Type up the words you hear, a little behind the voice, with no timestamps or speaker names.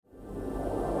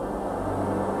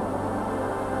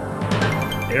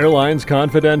Airlines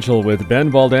Confidential with Ben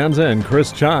Valdanza and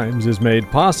Chris Chimes is made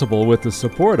possible with the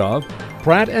support of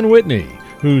Pratt & Whitney,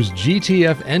 whose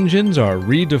GTF engines are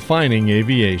redefining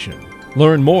aviation.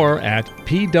 Learn more at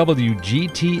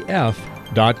pwgtf.com.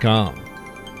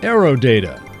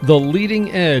 Aerodata, the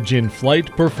leading edge in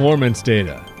flight performance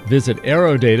data. Visit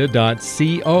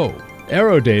aerodata.co.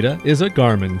 Aerodata is a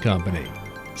Garmin company.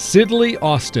 Sidley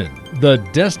Austin, the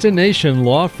destination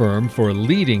law firm for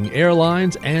leading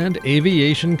airlines and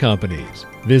aviation companies.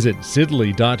 Visit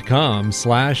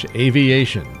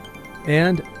sidley.com/aviation.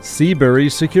 And Seabury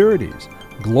Securities,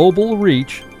 global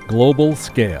reach, global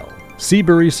scale.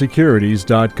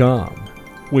 SeaburySecurities.com.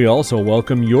 We also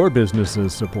welcome your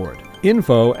business's support.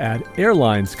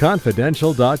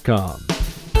 info@airlinesconfidential.com.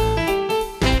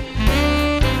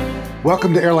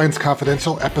 Welcome to Airlines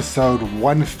Confidential, episode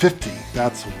 150.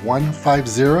 That's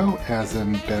 150, as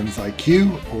in Ben's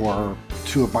IQ, or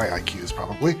two of my IQs,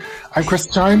 probably. I'm Chris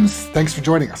Chimes. Thanks for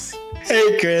joining us.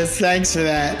 Hey, Chris, thanks for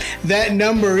that. That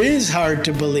number is hard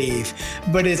to believe,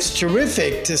 but it's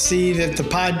terrific to see that the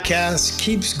podcast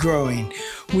keeps growing.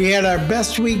 We had our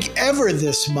best week ever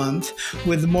this month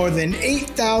with more than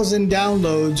 8,000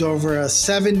 downloads over a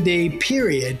 7-day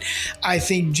period. I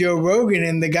think Joe Rogan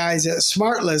and the guys at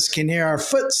Smartless can hear our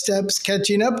footsteps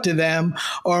catching up to them,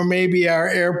 or maybe our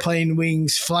airplane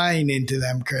wings flying into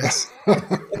them, Chris.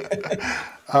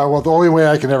 Well, the only way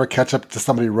I can ever catch up to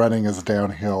somebody running is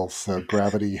downhill, so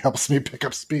gravity helps me pick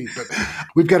up speed. But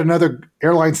we've got another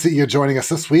airline CEO joining us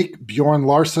this week. Bjorn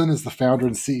Larson is the founder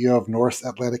and CEO of Norse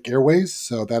Atlantic Airways,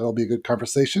 so that'll be a good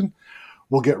conversation.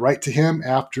 We'll get right to him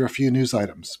after a few news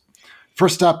items.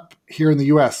 First up, here in the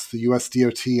U.S., the U.S.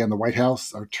 DOT and the White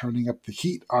House are turning up the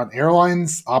heat on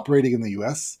airlines operating in the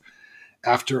U.S.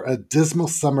 after a dismal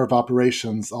summer of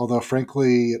operations, although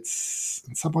frankly, it's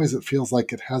in some ways it feels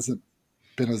like it hasn't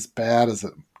been as bad as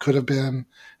it could have been,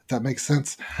 if that makes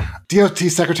sense. DOT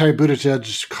Secretary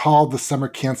Buttigieg called the summer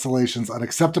cancellations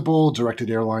unacceptable,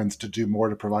 directed airlines to do more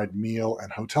to provide meal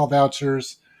and hotel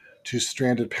vouchers to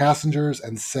stranded passengers,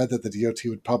 and said that the DOT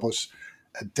would publish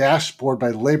a dashboard by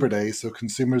Labor Day so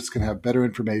consumers can have better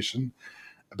information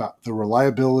about the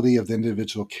reliability of the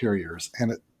individual carriers.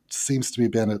 And it seems to be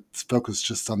been it's focused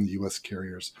just on the U.S.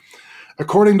 carriers.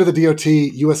 According to the DOT,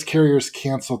 U.S. carriers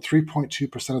canceled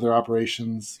 3.2% of their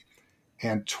operations,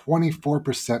 and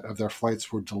 24% of their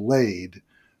flights were delayed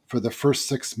for the first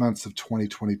 6 months of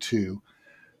 2022.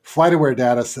 FlightAware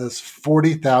data says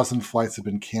 40,000 flights have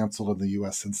been canceled in the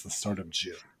U.S. since the start of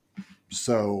June.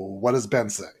 So what does Ben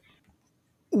say?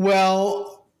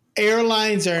 Well,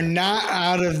 airlines are not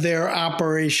out of their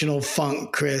operational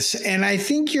funk, Chris. And I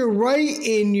think you're right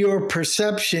in your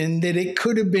perception that it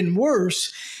could have been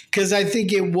worse, because I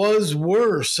think it was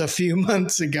worse a few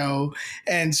months ago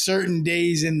and certain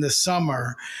days in the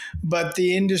summer. But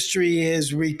the industry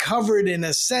has recovered in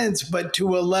a sense, but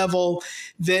to a level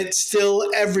that still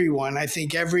everyone, I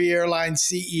think every airline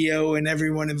CEO and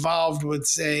everyone involved would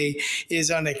say is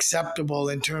unacceptable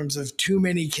in terms of too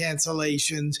many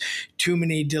cancellations, too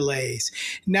many delays.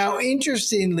 Now,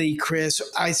 interestingly, Chris,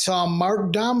 I saw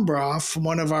Mark Dombroff,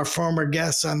 one of our former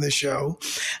guests on the show,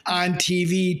 on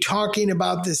TV talking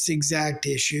about this exact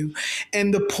issue.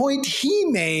 And the point he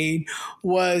made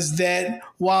was that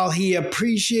while he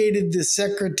appreciated the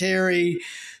secretary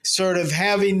sort of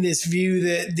having this view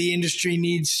that the industry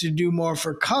needs to do more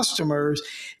for customers,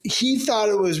 he thought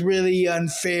it was really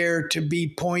unfair to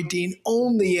be pointing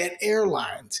only at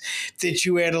airlines, that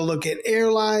you had to look at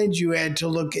airlines, you had to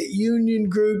look at union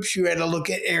groups, you had to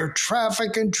look at air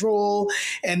traffic control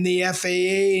and the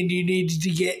FAA, and you needed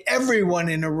to get everyone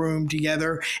in a room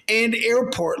together, and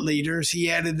airport leaders,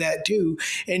 he added that too,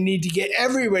 and need to get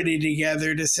everybody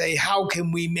together to say, how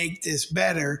can we make this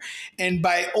better? And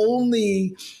by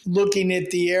only looking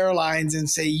at the airlines and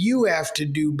say, you have to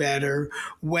do better,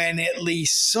 when at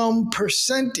least some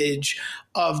percentage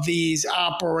of these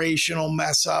operational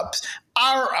mess ups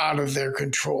are out of their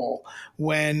control.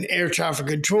 When air traffic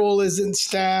control isn't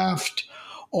staffed,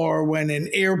 or when an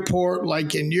airport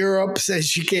like in Europe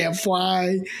says you can't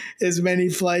fly as many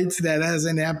flights, that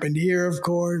hasn't happened here, of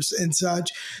course, and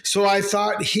such. So I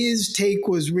thought his take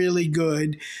was really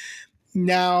good.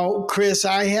 Now, Chris,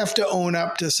 I have to own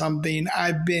up to something.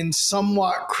 I've been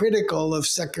somewhat critical of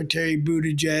Secretary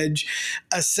Buttigieg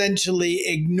essentially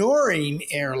ignoring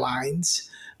airlines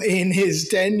in his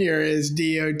tenure as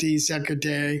DOT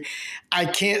secretary. I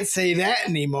can't say that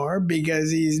anymore because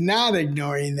he's not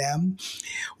ignoring them.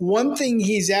 One thing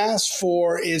he's asked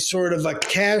for is sort of a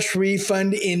cash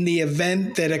refund in the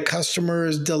event that a customer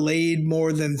is delayed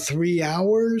more than 3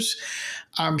 hours.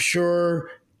 I'm sure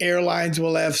airlines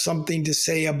will have something to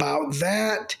say about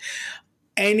that.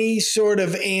 any sort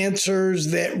of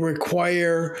answers that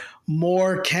require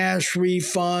more cash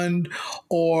refund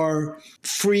or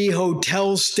free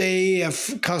hotel stay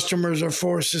if customers are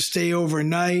forced to stay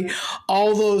overnight,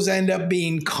 all those end up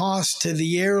being costs to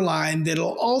the airline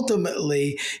that'll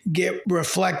ultimately get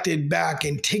reflected back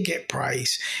in ticket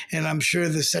price. And I'm sure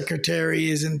the secretary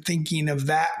isn't thinking of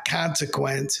that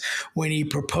consequence when he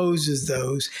proposes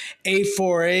those.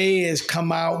 A4A has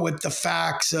come out with the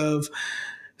facts of,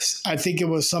 I think it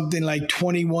was something like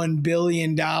 $21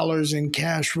 billion in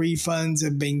cash refunds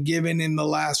have been given in the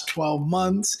last 12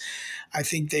 months. I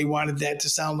think they wanted that to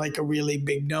sound like a really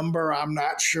big number. I'm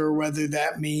not sure whether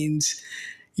that means,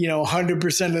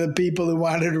 100% of the people who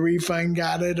wanted a refund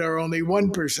got it, or only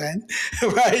 1%,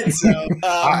 right? So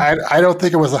I don't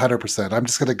think it was 100%. I'm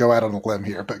just going to go out on a limb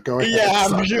here, but go ahead. Yeah,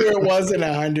 I'm sure it wasn't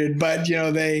 100, but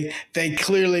they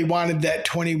clearly wanted that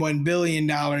 $21 billion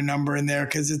number in there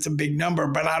because it's a big number,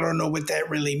 but I don't know what that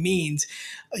really means,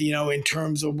 in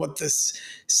terms of what this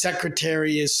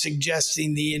secretary is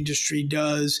suggesting the industry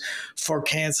does for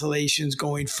cancellations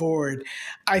going forward.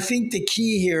 I think the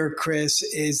key here, Chris,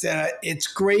 is that it's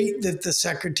great that the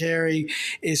secretary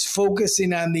is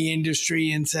focusing on the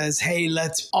industry and says, hey,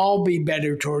 let's all be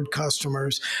better toward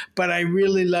customers. But I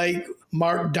really like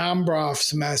Mark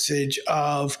Dombroff's message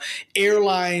of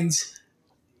airlines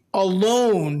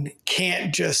alone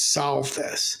can't just solve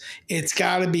this. It's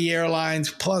got to be airlines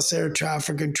plus air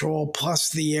traffic control plus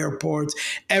the airports.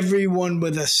 Everyone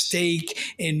with a stake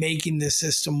in making the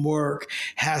system work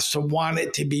has to want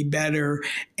it to be better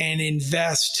and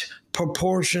invest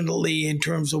proportionately in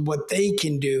terms of what they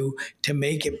can do to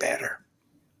make it better.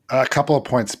 A couple of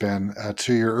points, Ben.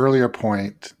 To your earlier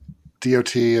point,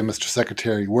 DOT and Mr.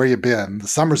 Secretary, where you been? The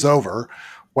summer's over.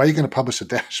 Why are you going to publish a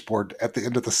dashboard at the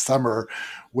end of the summer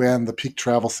when the peak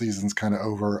travel season's kind of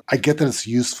over? I get that it's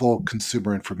useful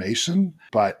consumer information,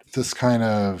 but this kind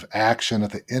of action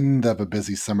at the end of a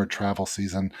busy summer travel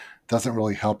season doesn't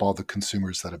really help all the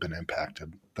consumers that have been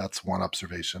impacted. That's one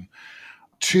observation.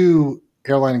 Two,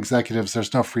 airline executives,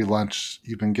 there's no free lunch.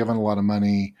 You've been given a lot of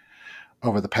money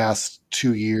over the past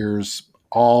 2 years,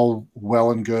 all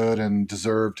well and good and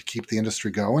deserved to keep the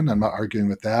industry going. I'm not arguing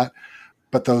with that.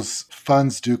 But those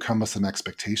funds do come with some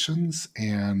expectations.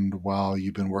 And while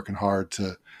you've been working hard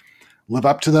to live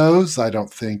up to those, I don't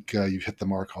think you've hit the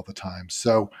mark all the time.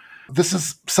 So this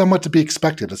is somewhat to be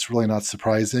expected. It's really not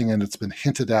surprising. And it's been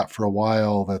hinted at for a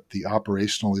while that the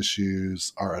operational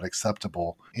issues are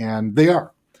unacceptable. And they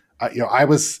are.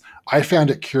 I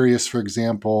found it curious, for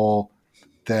example,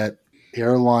 that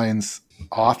airlines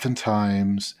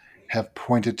oftentimes have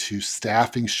pointed to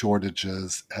staffing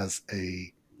shortages as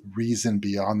a reason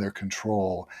beyond their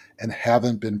control and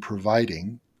haven't been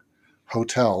providing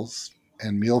hotels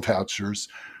and meal vouchers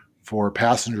for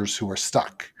passengers who are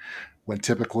stuck, when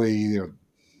typically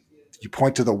you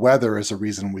point to the weather as a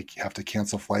reason we have to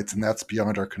cancel flights, and that's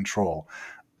beyond our control.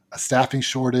 A staffing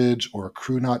shortage or a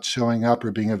crew not showing up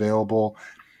or being available,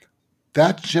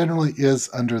 that generally is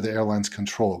under the airline's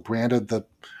control. Granted, the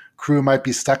crew might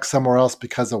be stuck somewhere else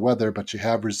because of weather, but you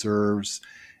have reserves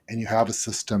and you have a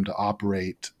system to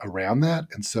operate around that.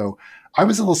 And so I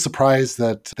was a little surprised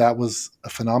that that was a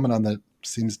phenomenon that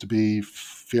seems to be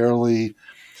fairly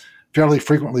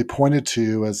frequently pointed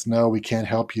to as, no, we can't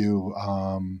help you.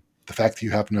 The fact that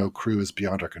you have no crew is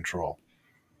beyond our control.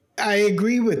 I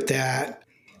agree with that.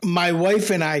 My wife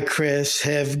and I, Chris,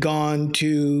 have gone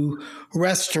to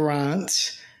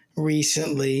restaurants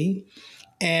recently,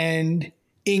 and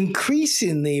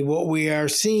increasingly what we are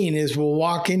seeing is we'll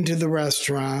walk into the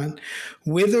restaurant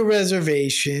with a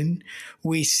reservation.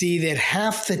 We see that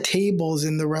half the tables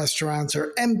in the restaurants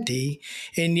are empty,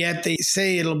 and yet they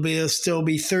say it'll still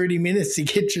be 30 minutes to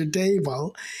get your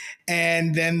table.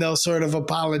 And then they'll sort of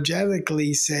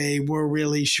apologetically say, we're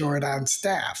really short on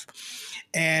staff.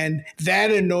 And that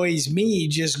annoys me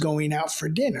just going out for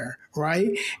dinner, right?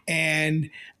 And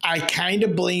I kind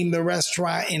of blame the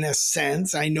restaurant in a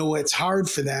sense. I know it's hard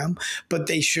for them, but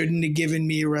they shouldn't have given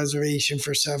me a reservation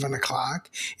for 7:00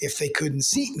 if they couldn't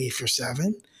seat me for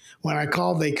 7. When I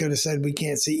called, they could have said, we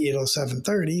can't seat you till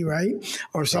 7:30, right?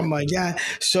 Or something like that.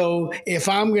 So if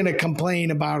I'm going to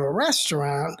complain about a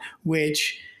restaurant,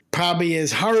 which probably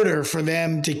is harder for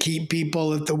them to keep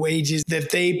people at the wages that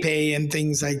they pay and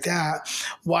things like that,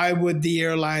 why would the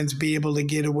airlines be able to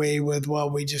get away with, well,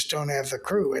 we just don't have the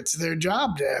crew? It's their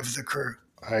job to have the crew.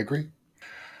 I agree.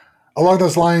 Along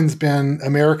those lines, Ben,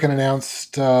 American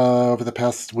announced over the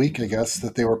past week, I guess,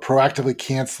 that they were proactively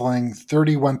canceling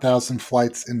 31,000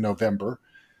 flights in November,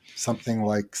 something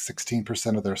like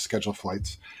 16% of their scheduled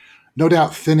flights. no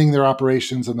doubt thinning their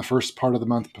operations in the first part of the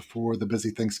month before the busy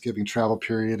Thanksgiving travel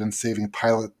period and saving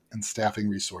pilot and staffing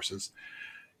resources.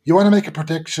 You want to make a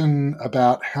prediction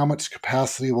about how much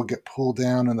capacity will get pulled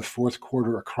down in the fourth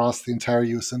quarter across the entire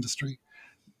U.S. industry?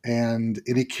 And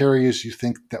any carriers you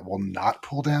think that will not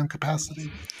pull down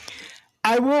capacity?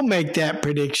 I will make that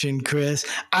prediction, Chris.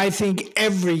 I think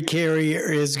every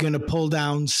carrier is going to pull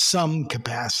down some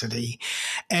capacity.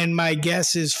 And my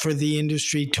guess is for the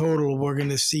industry total, we're going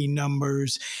to see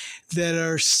numbers that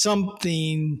are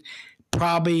something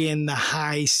probably in the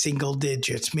high single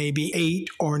digits, maybe 8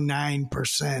 or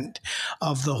 9%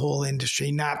 of the whole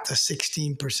industry, not the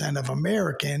 16% of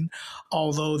American,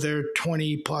 although they're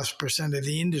 20 plus percent of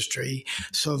the industry.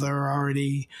 So they're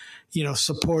already,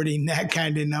 supporting that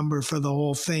kind of number for the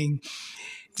whole thing.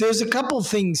 There's a couple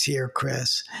things here,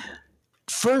 Chris.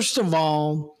 First of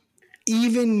all,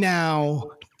 even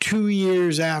now, 2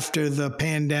 years after the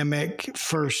pandemic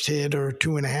first hit, or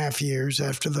 2.5 years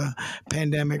after the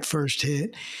pandemic first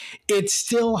hit, it's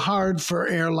still hard for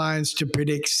airlines to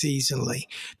predict seasonally.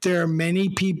 There are many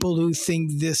people who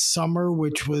think this summer,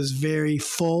 which was very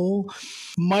full,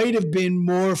 might have been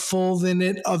more full than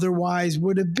it otherwise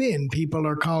would have been. People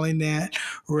are calling that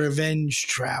revenge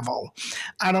travel.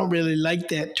 I don't really like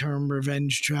that term,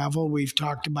 revenge travel. We've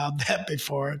talked about that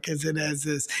before because it has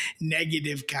this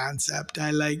negative concept. I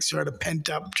like sort of pent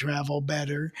up travel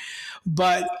better.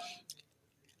 But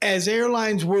as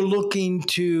airlines were looking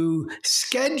to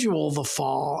schedule the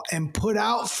fall and put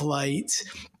out flights,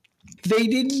 they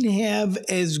didn't have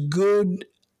as good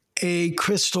a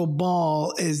crystal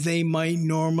ball as they might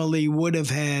normally would have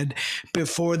had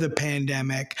before the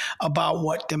pandemic about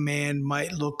what demand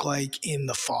might look like in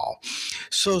the fall.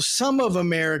 So some of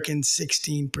American's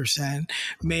 16%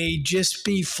 may just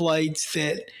be flights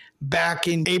that back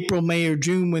in April, May, or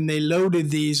June, when they loaded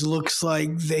these, looks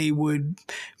like they would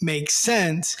make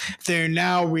sense. They're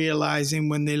now realizing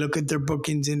when they look at their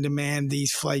bookings and demand,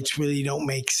 these flights really don't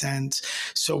make sense.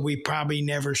 So we probably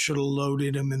never should have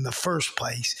loaded them in the first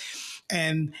place.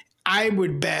 And I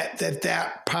would bet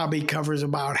that probably covers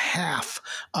about half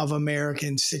of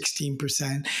American's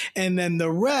 16%. And then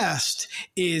the rest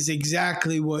is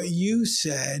exactly what you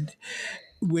said,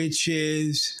 which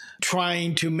is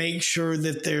trying to make sure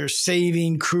that they're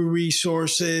saving crew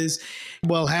resources,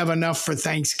 will have enough for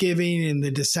Thanksgiving and the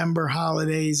December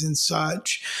holidays and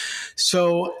such.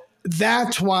 So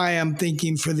that's why I'm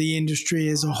thinking for the industry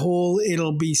as a whole,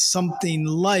 it'll be something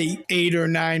like 8 or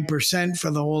 9% for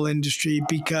the whole industry,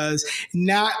 because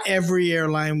not every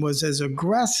airline was as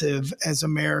aggressive as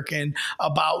American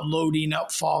about loading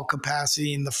up fall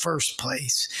capacity in the first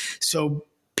place. So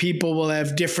people will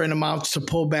have different amounts to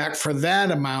pull back for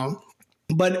that amount.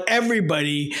 But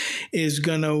everybody is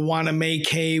going to want to make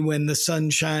hay when the sun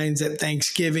shines at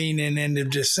Thanksgiving and end of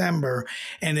December.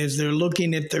 And as they're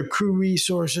looking at their crew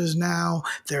resources now,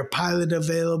 their pilot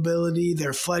availability,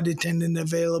 their flight attendant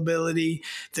availability,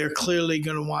 they're clearly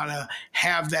going to want to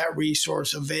have that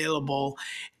resource available.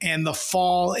 And the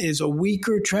fall is a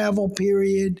weaker travel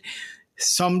period.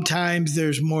 Sometimes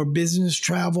there's more business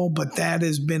travel, but that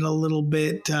has been a little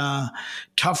bit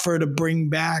tougher to bring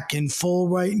back in full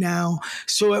right now.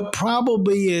 So it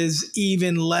probably is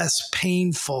even less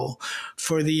painful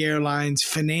for the airlines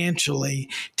financially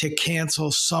to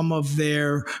cancel some of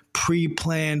their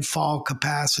pre-planned fall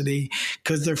capacity,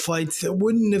 because they're flights that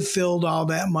wouldn't have filled all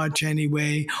that much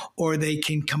anyway, or they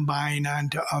can combine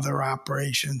onto other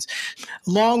operations.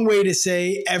 Long way to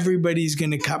say everybody's going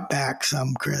to cut back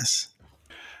some, Chris.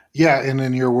 Yeah, and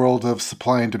in your world of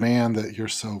supply and demand that you're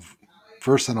so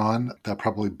versant on, that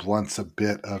probably blunts a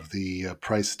bit of the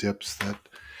price dips that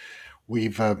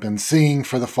we've been seeing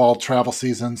for the fall travel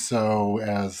season. So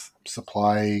as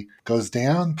supply goes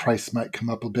down, price might come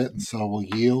up a bit, and so will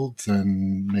yields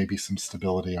and maybe some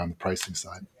stability on the pricing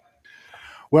side.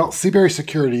 Well, Seabury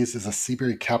Securities is a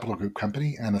Seabury Capital Group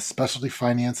company and a specialty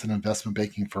finance and investment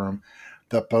banking firm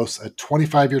that boasts a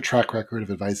 25-year track record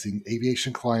of advising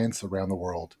aviation clients around the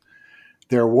world.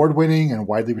 Their award-winning and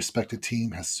widely respected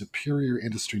team has superior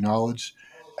industry knowledge,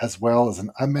 as well as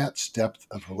an unmatched depth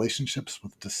of relationships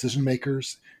with decision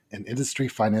makers in industry,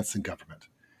 finance, and government.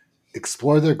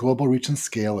 Explore their global reach and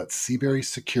scale at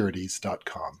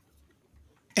SeaburySecurities.com.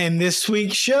 And this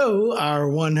week's show, our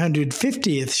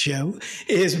 150th show,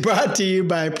 is brought to you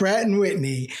by Pratt &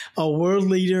 Whitney, a world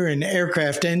leader in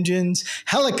aircraft engines,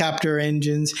 helicopter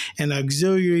engines, and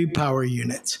auxiliary power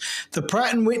units. The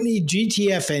Pratt & Whitney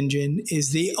GTF engine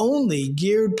is the only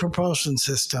geared propulsion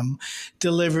system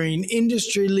delivering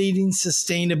industry-leading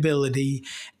sustainability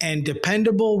and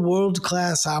dependable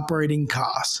world-class operating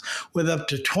costs. With up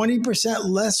to 20%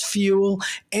 less fuel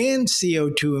and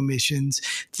CO2 emissions,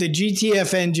 the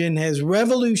GTF engine has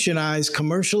revolutionized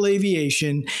commercial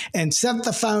aviation and set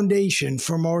the foundation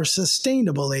for more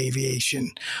sustainable aviation.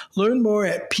 Learn more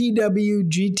at pwgtf.com.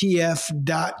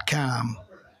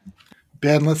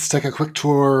 Ben, let's take a quick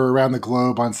tour around the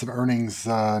globe on some earnings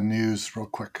news real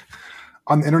quick.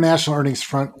 On the international earnings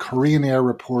front, Korean Air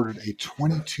reported a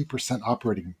 22%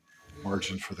 operating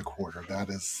margin for the quarter. That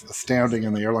is astounding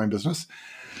in the airline business.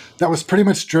 That was pretty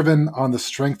much driven on the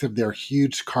strength of their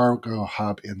huge cargo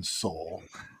hub in Seoul.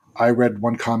 I read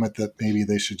one comment that maybe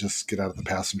they should just get out of the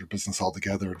passenger business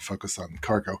altogether and focus on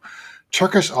cargo.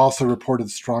 Turkish also reported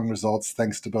strong results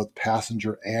thanks to both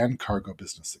passenger and cargo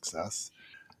business success.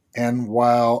 And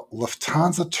while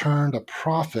Lufthansa turned a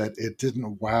profit, it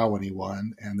didn't wow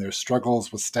anyone, and their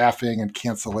struggles with staffing and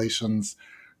cancellations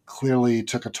clearly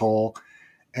took a toll.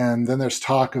 And then there's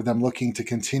talk of them looking to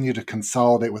continue to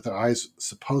consolidate with their eyes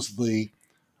supposedly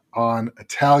on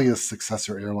Italia's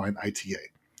successor airline, ITA.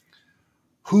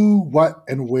 Who, what,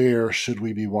 and where should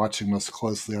we be watching most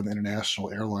closely on the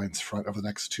international airlines front over the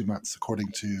next 2 months,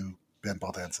 according to Ben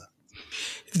Baldanza?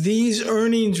 These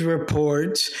earnings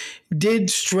reports did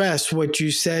stress what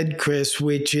you said, Chris,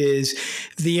 which is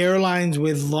the airlines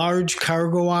with large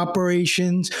cargo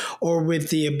operations or with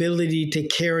the ability to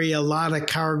carry a lot of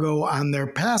cargo on their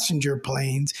passenger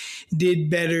planes did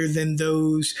better than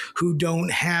those who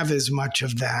don't have as much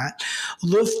of that.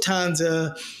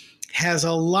 Lufthansa has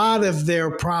a lot of their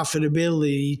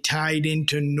profitability tied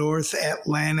into North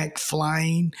Atlantic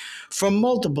flying from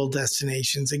multiple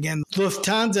destinations. Again,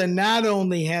 Lufthansa not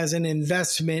only has an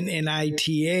investment in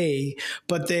ITA,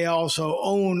 but they also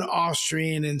own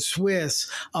Austrian and Swiss,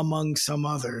 among some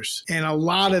others. And a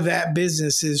lot of that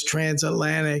business is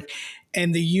transatlantic.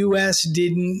 And the U.S.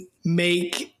 didn't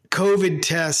make COVID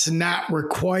tests not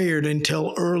required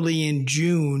until early in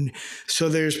June. So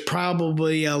there's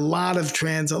probably a lot of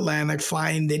transatlantic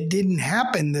flying that didn't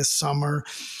happen this summer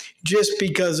just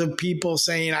because of people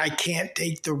saying, I can't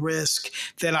take the risk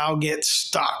that I'll get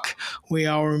stuck. We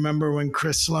all remember when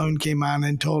Chris Sloan came on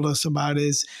and told us about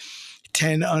his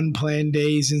 10 unplanned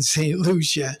days in St.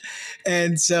 Lucia.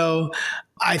 And so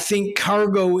I think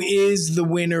cargo is the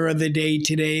winner of the day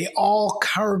today. All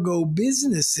cargo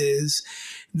businesses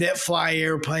that fly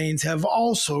airplanes have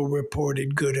also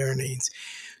reported good earnings.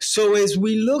 So as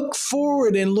we look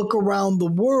forward and look around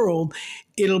the world,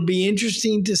 it'll be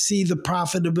interesting to see the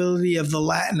profitability of the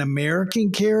Latin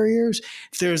American carriers.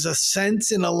 There's a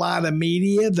sense in a lot of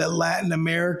media that Latin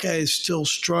America is still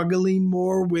struggling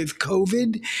more with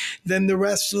COVID than the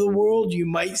rest of the world. You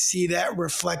might see that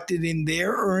reflected in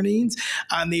their earnings.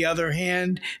 On the other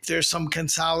hand, there's some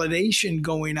consolidation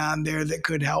going on there that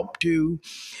could help too.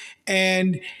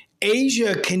 And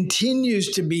Asia continues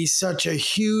to be such a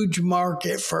huge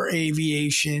market for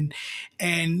aviation,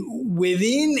 and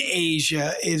within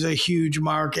Asia is a huge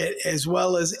market, as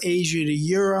well as Asia to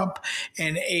Europe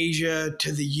and Asia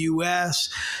to the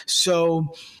US.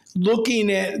 So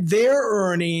looking at their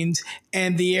earnings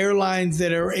and the airlines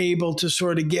that are able to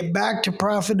sort of get back to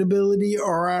profitability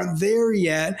or aren't there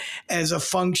yet as a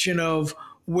function of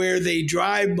where they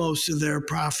drive most of their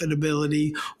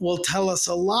profitability will tell us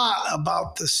a lot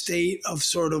about the state of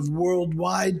sort of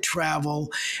worldwide travel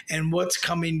and what's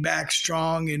coming back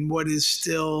strong and what is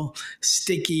still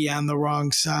sticky on the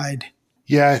wrong side.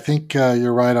 Yeah, I think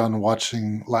you're right on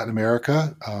watching Latin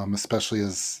America, especially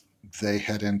as they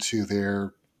head into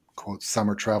their, quote,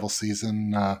 summer travel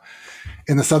season.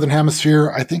 In the Southern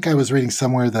Hemisphere, I think I was reading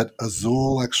somewhere that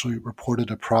Azul actually reported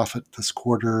a profit this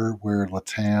quarter where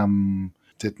LATAM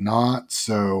did not.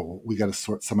 So we got to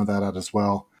sort some of that out as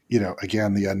well. You know,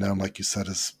 again, the unknown, like you said,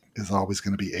 is always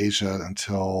going to be Asia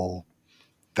until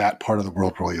that part of the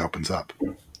world really opens up.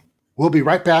 We'll be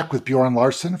right back with Bjorn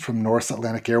Larson from Norse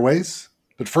Atlantic Airways.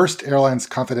 But first, Airlines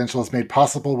Confidential is made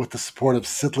possible with the support of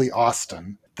Sidley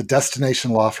Austin, the destination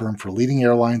law firm for leading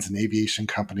airlines and aviation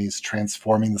companies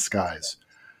transforming the skies.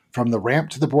 From the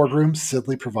ramp to the boardroom,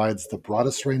 Sidley provides the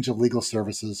broadest range of legal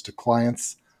services to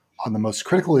clients on the most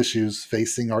critical issues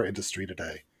facing our industry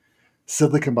today.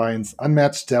 Sidley combines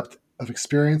unmatched depth of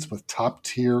experience with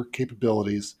top-tier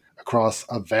capabilities across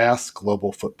a vast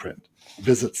global footprint.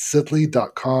 Visit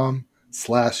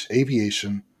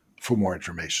sidley.com/aviation for more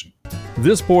information.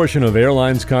 This portion of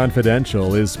Airlines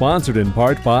Confidential is sponsored in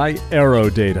part by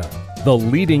AeroData, the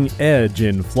leading edge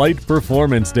in flight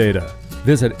performance data.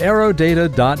 Visit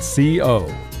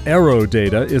aerodata.co.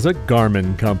 AeroData is a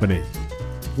Garmin company.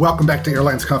 Welcome back to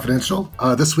Airlines Confidential.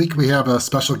 This week we have a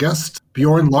special guest.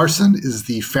 Bjorn Larsen is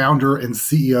the founder and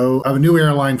CEO of a new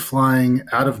airline flying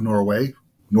out of Norway,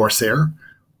 Norsair.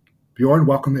 Bjorn,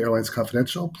 welcome to Airlines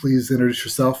Confidential. Please introduce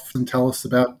yourself and tell us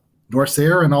about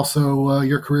Norsair and also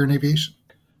your career in aviation.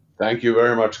 Thank you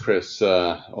very much, Chris.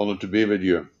 Honored to be with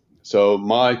you. So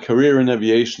my career in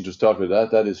aviation, to start with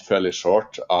that is fairly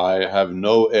short. I have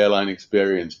no airline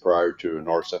experience prior to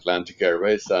North Atlantic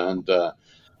Airways, and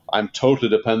I'm totally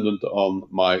dependent on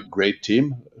my great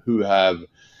team who have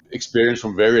experience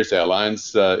from various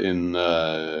airlines in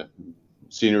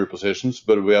senior positions,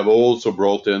 but we have also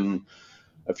brought in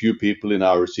a few people in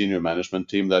our senior management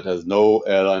team that has no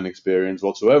airline experience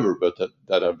whatsoever, but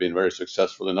that have been very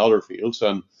successful in other fields.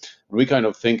 And we kind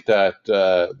of think that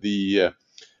the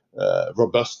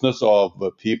robustness of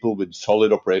people with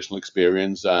solid operational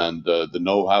experience and the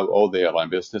know-how of the airline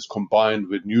business, combined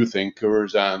with new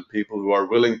thinkers and people who are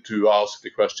willing to ask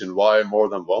the question why more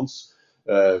than once,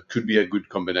 could be a good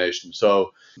combination.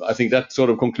 So I think that sort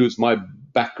of concludes my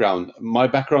background. My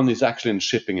background is actually in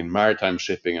shipping, in maritime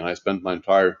shipping, and I spent my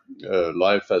entire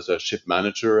life as a ship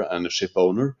manager and a ship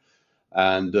owner.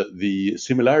 And the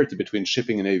similarity between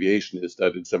shipping and aviation is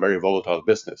that it's a very volatile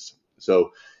business.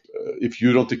 So if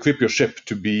you don't equip your ship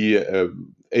to be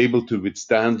able to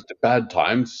withstand the bad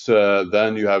times,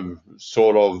 then you have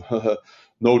sort of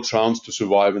no chance to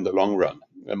survive in the long run.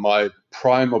 And my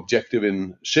prime objective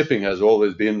in shipping has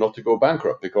always been not to go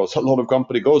bankrupt, because a lot of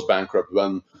company goes bankrupt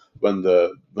when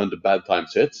the bad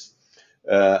times hits.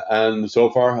 And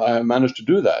so far, I managed to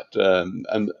do that.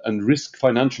 And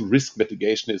financial risk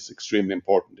mitigation is extremely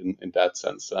important in that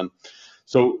sense. And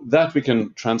so that we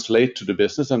can translate to the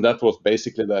business, and that was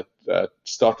basically that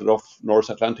started off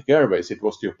North Atlantic Airways. It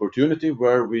was the opportunity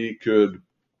where we could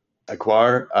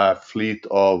acquire a fleet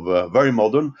of very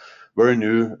modern, very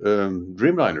new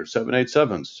Dreamliner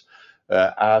 787s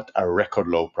at a record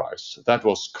low price. That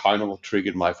was kind of what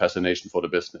triggered my fascination for the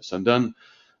business. And then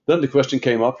the question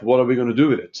came up, what are we going to do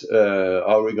with it?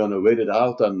 Are we going to wait it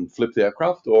out and flip the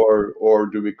aircraft, or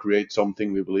do we create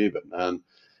something we believe in?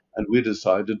 And we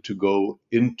decided to go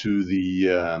into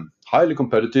the highly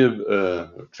competitive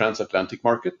transatlantic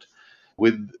market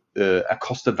with a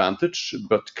cost advantage,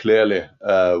 but clearly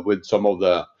with some of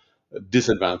the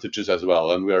disadvantages as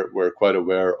well. And we're quite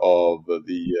aware of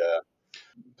the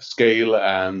scale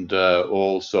and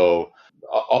also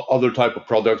other type of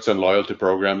products and loyalty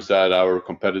programs that our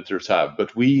competitors have.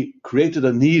 But we created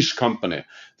a niche company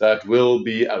that will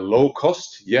be a low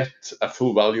cost, yet a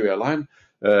full value airline.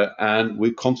 And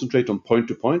we concentrate on point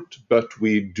to point, but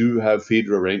we do have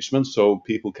feeder arrangements so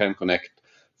people can connect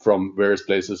from various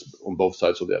places on both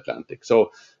sides of the Atlantic.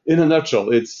 So in a nutshell,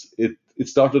 it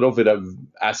started off with an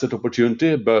asset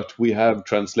opportunity, but we have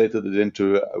translated it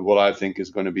into what I think is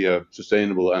going to be a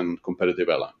sustainable and competitive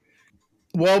airline.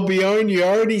 Well, Bjorn, you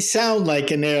already sound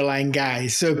like an airline guy,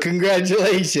 so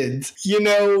congratulations. You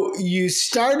know, you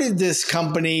started this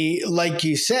company, like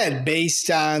you said, based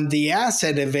on the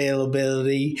asset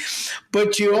availability,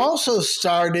 but you also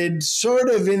started sort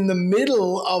of in the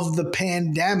middle of the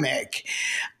pandemic.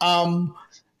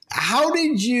 How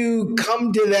did you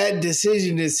come to that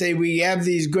decision to say, we have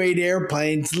these great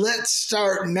airplanes, let's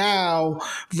start now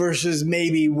versus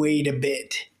maybe wait a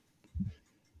bit?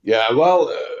 Yeah,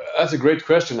 well, that's a great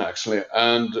question, actually.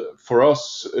 And for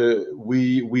us,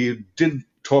 we did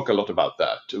talk a lot about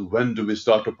that. When do we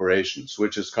start operations,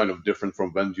 which is kind of different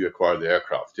from when do you acquire the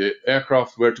aircraft. The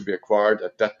aircraft were to be acquired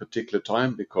at that particular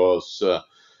time because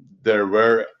there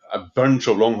were a bunch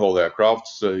of long-haul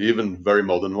aircrafts, even very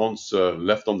modern ones,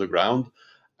 left on the ground.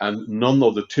 And none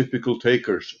of the typical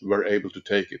takers were able to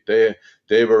take it.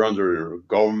 They were under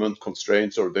government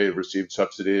constraints, or they received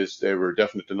subsidies. They were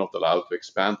definitely not allowed to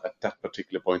expand at that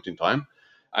particular point in time.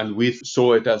 And we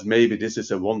saw it as maybe this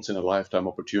is a once-in-a-lifetime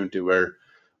opportunity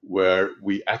where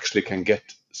we actually can get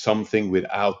something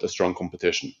without a strong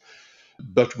competition.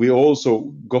 But we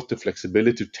also got the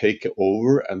flexibility to take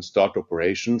over and start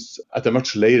operations at a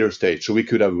much later stage. So we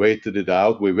could have waited it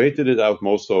out. We waited it out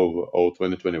most of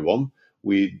 2021.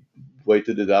 We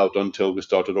waited it out until we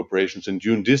started operations in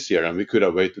June this year, and we could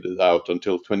have waited it out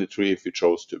until 23 if we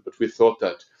chose to. But we thought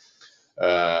that,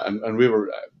 and we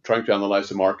were trying to analyze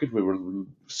the market. We were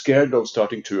scared of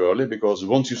starting too early, because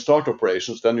once you start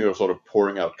operations, then you're sort of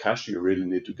pouring out cash. You really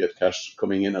need to get cash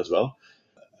coming in as well.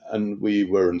 and we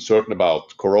were uncertain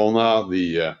about Corona,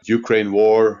 the Ukraine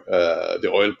war,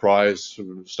 the oil price,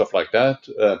 stuff like that.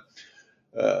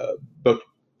 But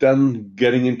then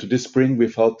getting into this spring, we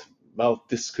felt, well,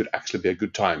 this could actually be a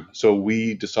good time. So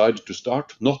we decided to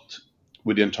start, not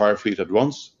with the entire fleet at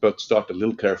once, but start a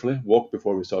little carefully, walk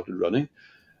before we started running.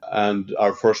 And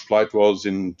our first flight was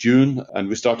in June, and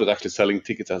we started actually selling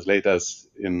tickets as late as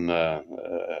in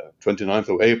 29th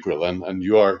of April. And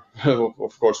you are,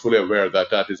 of course, fully aware that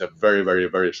that is a very, very,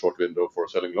 very short window for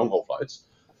selling long-haul flights.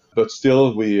 But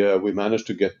still, we managed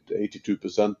to get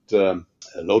 82%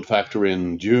 load factor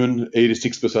in June,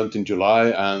 86% in July,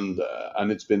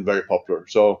 and it's been very popular.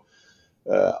 So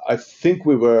I think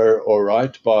we were all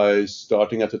right by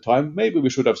starting at the time. Maybe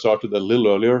we should have started a little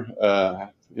earlier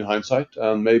in hindsight,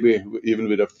 and maybe even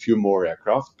with a few more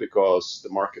aircraft, because the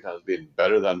market has been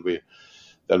better than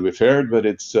we feared. But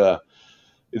it's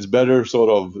better sort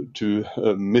of to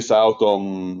miss out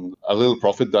on a little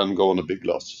profit than go on a big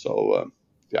loss. So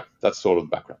yeah, that's sort of the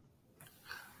background.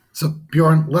 So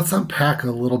Bjorn, let's unpack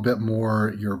a little bit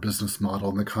more your business model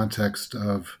in the context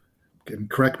of, and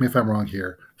correct me if I'm wrong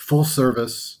here, full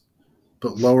service,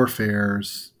 but lower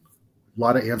fares, a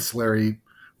lot of ancillary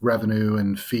revenue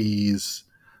and fees.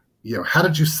 How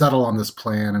did you settle on this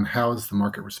plan, and how is the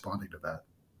market responding to that?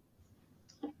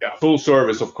 Yeah, full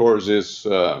service, of course, is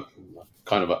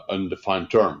kind of an undefined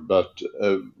term, but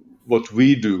what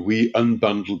we do, we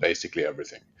unbundle basically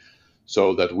everything,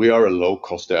 so that we are a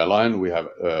low-cost airline. We have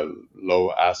a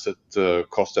low asset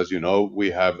cost, as you know. We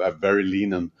have a very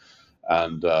lean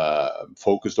and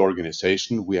focused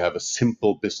organization. We have a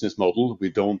simple business model. We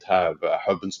don't have a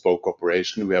hub and spoke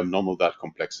operation. We have none of that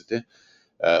complexity.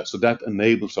 So that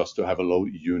enables us to have a low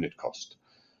unit cost.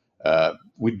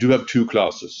 We do have two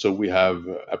classes. So we have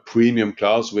a premium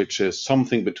class, which is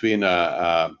something between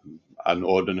an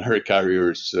ordinary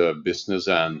carrier's business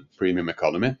and premium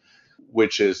economy,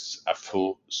 which is a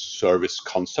full service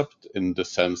concept in the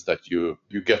sense that you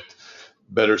get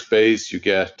better space, you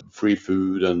get free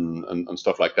food and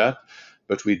stuff like that.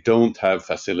 But we don't have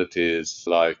facilities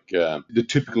like the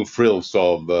typical frills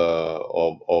of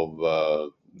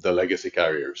the legacy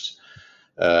carriers.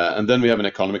 And then we have an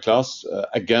economy class,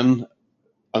 again,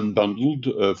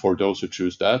 unbundled for those who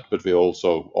choose that, but we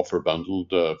also offer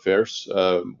bundled fares,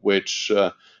 which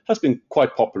has been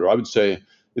quite popular. I would say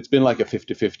it's been like a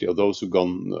 50-50 of those who've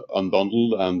gone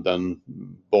unbundled and then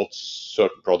bought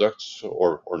certain products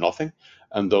or nothing,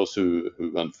 and those who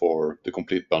went for the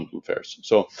complete bundled fares.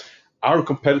 So our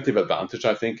competitive advantage,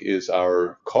 I think, is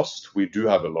our cost. We do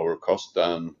have a lower cost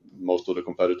than most of the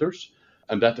competitors,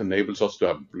 and that enables us to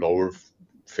have lower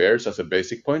fares as a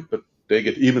basic point, but they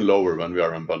get even lower when we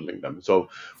are unbundling them. So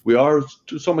we are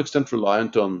to some extent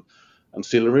reliant on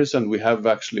ancillaries, and we have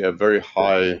actually a very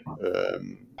high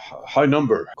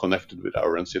number connected with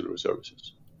our ancillary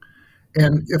services.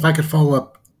 And if I could follow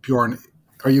up, Bjorn,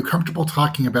 are you comfortable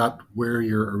talking about where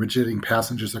your originating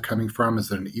passengers are coming from?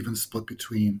 Is it an even split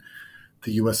between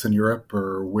the US and Europe,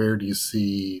 or where do you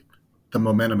see the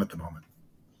momentum at the moment?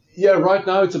 Yeah, right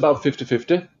now it's about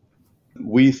 50-50.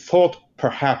 We thought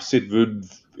perhaps it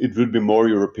would be more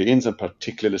Europeans and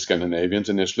particularly Scandinavians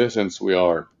initially, since we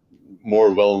are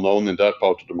more well known in that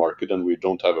part of the market and we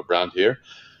don't have a brand here.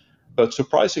 But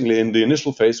surprisingly, in the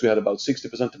initial phase, we had about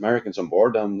 60% Americans on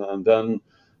board, and then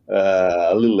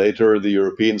a little later, the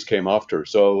Europeans came after.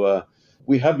 So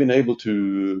we have been able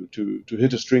to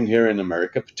hit a string here in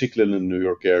America, particularly in the New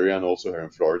York area and also here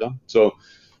in Florida. So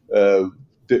the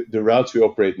routes we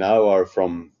operate now are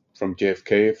from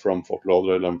JFK, from Fort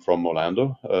Lauderdale, and from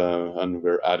Orlando, and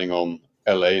we're adding on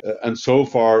LA. And so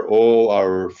far, all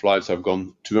our flights have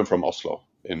gone to and from Oslo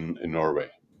in Norway.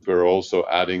 We're also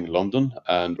adding London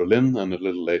and Berlin, and a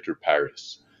little later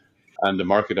Paris. And the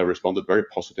market have responded very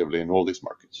positively in all these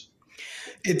markets.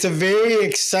 It's a very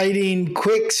exciting,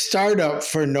 quick startup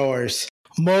for Norse.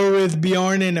 More with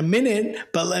Bjorn in a minute,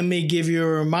 but let me give you a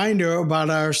reminder about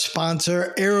our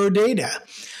sponsor, AeroData.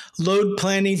 Load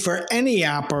planning for any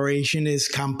operation is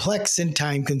complex and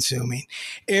time-consuming.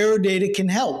 AeroData can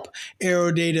help.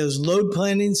 AeroData's load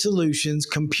planning solutions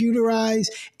computerize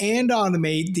and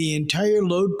automate the entire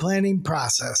load planning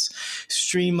process,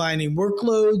 streamlining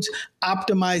workloads,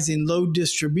 optimizing load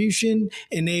distribution,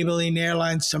 enabling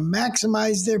airlines to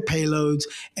maximize their payloads,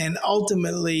 and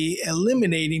ultimately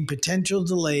eliminating potential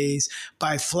delays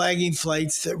by flagging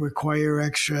flights that require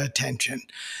extra attention.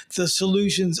 The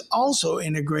solutions also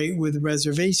integrate with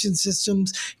reservation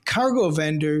systems, cargo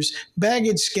vendors,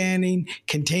 baggage scanning,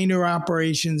 container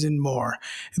operations, and more.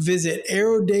 Visit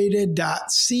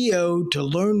aerodata.co to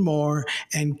learn more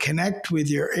and connect with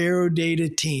your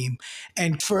AeroData team.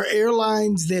 And for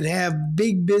airlines that have have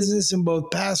big business in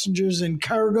both passengers and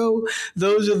cargo,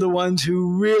 those are the ones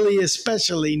who really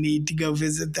especially need to go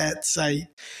visit that site.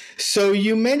 So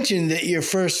you mentioned that your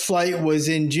first flight was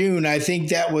in June. I think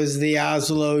that was the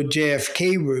Oslo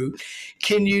JFK route.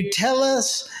 Can you tell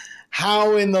us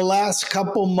how in the last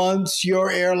couple months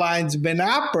your airline's been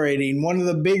operating? One of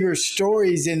the bigger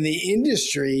stories in the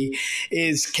industry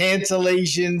is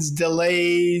cancellations,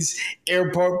 delays,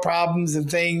 airport problems and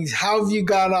things. How have you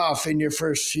got off in your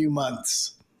first few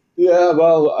months? Yeah,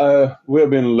 well, we have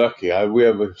been lucky. We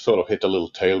have sort of hit a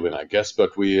little tailwind, I guess,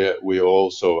 but we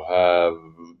also have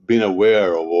been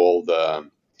aware of all the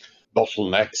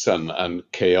bottlenecks and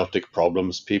chaotic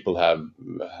problems people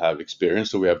have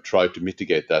experienced. So we have tried to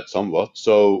mitigate that somewhat.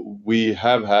 So we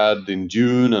have had in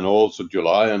June and also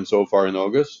July and so far in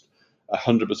August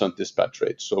 100% dispatch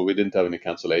rate. So we didn't have any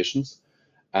cancellations,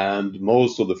 and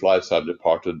most of the flights have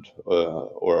departed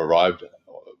or arrived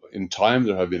in time.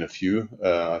 There have been a few.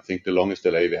 I think the longest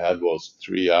delay we had was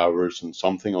 3 hours and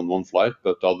something on one flight,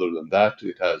 but other than that,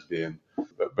 it has been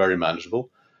very manageable.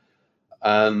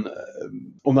 And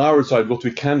on our side, what we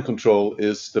can control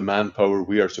is the manpower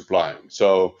we are supplying.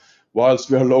 So whilst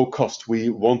we are low cost, we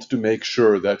want to make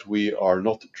sure that we are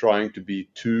not trying to be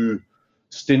too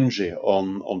stingy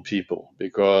on people,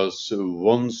 because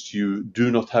once you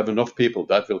do not have enough people,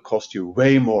 that will cost you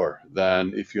way more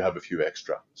than if you have a few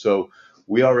extra. So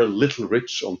we are a little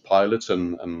rich on pilots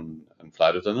and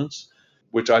flight attendants,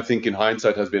 which I think in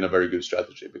hindsight has been a very good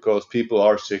strategy, because people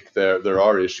are sick, there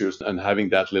are issues, and having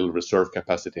that little reserve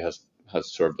capacity has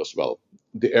served us well.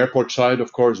 The airport side,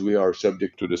 of course, we are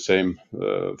subject to the same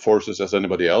forces as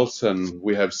anybody else, and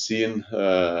we have seen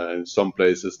in some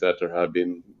places that there have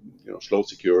been slow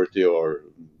security or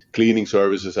cleaning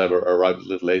services have arrived a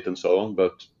little late and so on,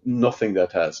 but nothing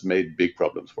that has made big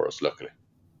problems for us, luckily.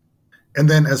 And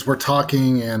then as we're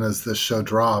talking and as this show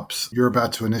drops, you're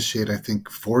about to initiate, I think,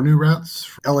 4 new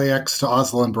routes, LAX to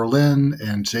Oslo and Berlin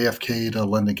and JFK to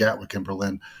London Gatwick and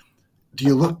Berlin. Do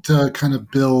you look to kind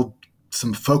of build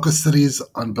some focus cities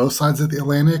on both sides of the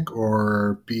Atlantic,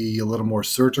 or be a little more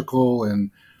surgical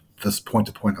in this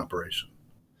point-to-point operation?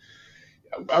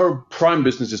 Our prime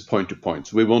business is point-to-point.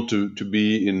 So we want to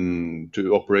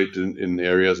operate in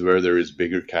areas where there is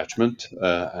bigger catchment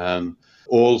and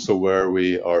also where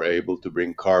we are able to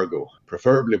bring cargo,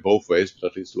 preferably both ways, but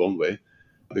at least one way,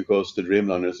 because the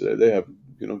Dreamliners, they have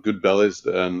good bellies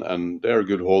and they are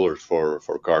good haulers for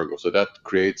cargo. So that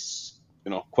creates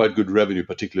quite good revenue,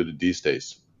 particularly these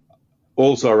days.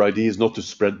 Also, our idea is not to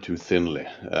spread too thinly.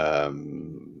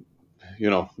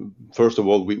 First of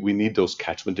all, we need those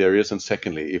catchment areas, and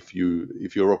secondly, if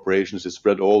your operations is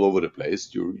spread all over the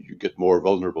place, you get more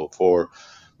vulnerable for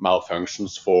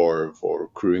malfunctions, for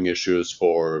crewing issues,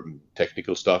 for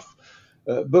technical stuff,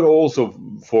 but also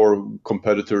for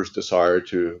competitors' desire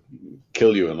to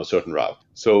kill you on a certain route.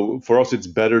 So for us, it's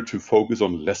better to focus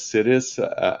on less cities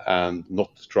and not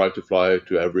try to fly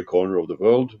to every corner of the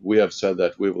world. We have said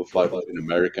that we will fly in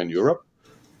America and Europe,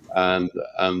 and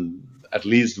at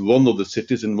least one of the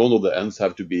cities in one of the ends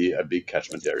have to be a big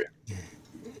catchment area.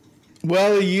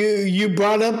 Well, you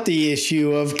brought up the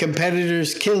issue of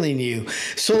competitors killing you.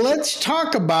 So let's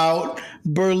talk about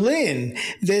Berlin.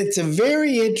 That's a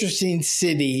very interesting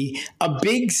city, a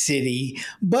big city,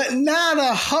 but not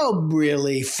a hub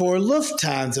really for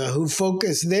Lufthansa, who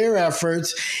focus their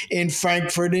efforts in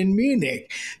Frankfurt and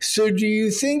Munich. So do you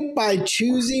think by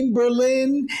choosing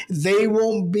Berlin, they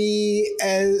won't be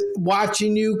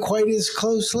watching you quite as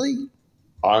closely?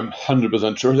 I'm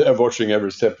 100% sure they're watching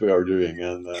every step we are doing,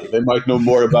 and they might know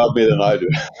more about me than I do.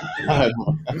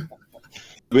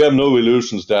 We have no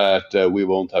illusions that we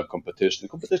won't have competition. The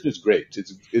competition is great.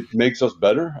 It makes us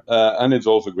better, and it's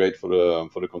also great for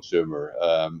the consumer.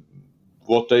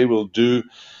 What they will do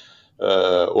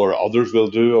or others will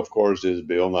do, of course, is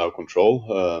beyond our control.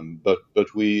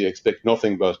 But we expect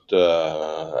nothing but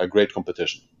a great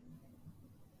competition.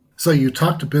 So you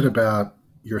talked a bit about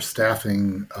your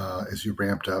staffing as you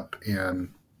ramped up and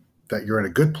that you're in a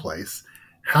good place.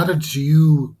 How did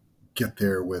you get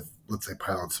there with, let's say,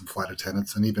 pilots and flight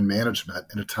attendants and even management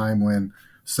in a time when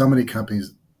so many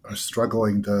companies are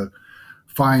struggling to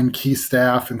find key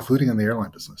staff, including in the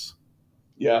airline business?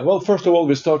 Yeah, well, first of all,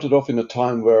 we started off in a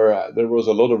time where there was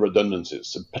a lot of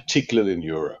redundancies, particularly in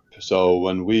Europe. So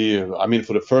when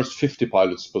for the first 50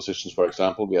 pilots positions, for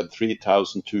example, we had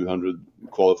 3,200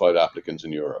 qualified applicants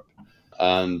in Europe.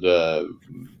 And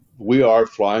we are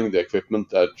flying the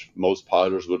equipment that most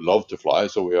pilots would love to fly,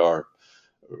 so we are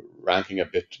ranking a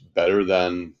bit better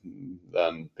than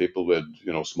people with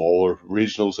smaller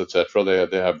regionals,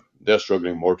 etc. They're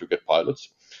struggling more to get pilots.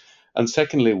 And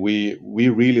secondly, we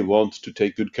really want to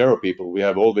take good care of people. We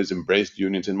have always embraced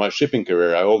unions. In my shipping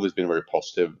career, I've always been very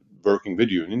positive working with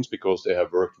unions because they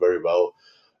have worked very well,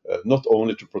 not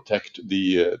only to protect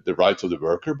the rights of the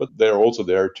worker, but they're also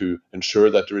there to ensure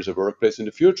that there is a workplace in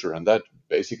the future. And that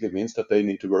basically means that they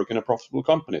need to work in a profitable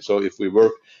company. So if we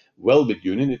work well with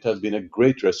union, it has been a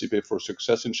great recipe for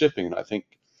success in shipping. And I think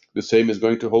the same is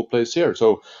going to hold place here.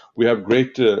 So we have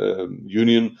great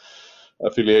union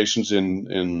affiliations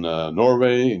in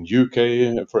Norway, in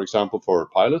UK, for example, for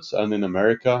pilots, and in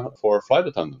America for flight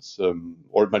attendants.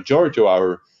 Or majority of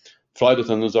our flight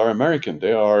attendants are American.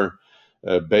 They are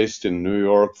based in New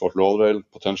York, Fort Lauderdale,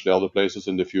 potentially other places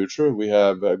in the future. We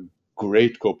have a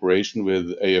great cooperation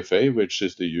with AFA, which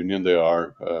is the union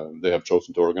they have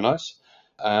chosen to organize,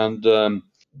 and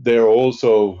they're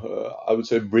also, I would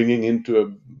say, bringing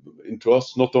into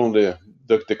us not only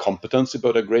the competency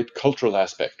but a great cultural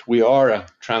aspect. We are a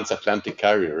transatlantic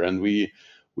carrier, and we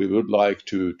would like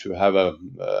to have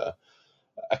a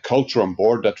culture on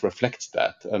board that reflects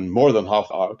that. And more than half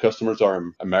our customers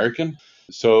are American.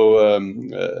 So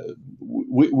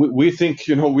we think,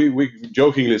 we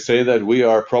jokingly say that we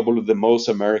are probably the most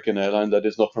American airline that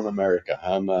is not from America.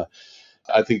 And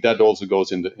I think that also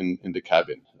goes in the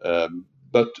cabin.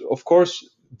 But of course,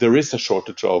 there is a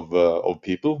shortage of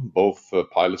people, both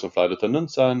pilots and flight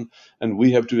attendants, and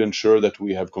we have to ensure that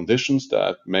we have conditions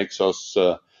that makes us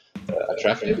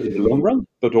attractive in the long run,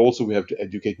 but also we have to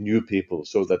educate new people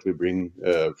so that we bring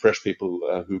fresh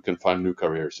people who can find new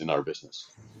careers in our business.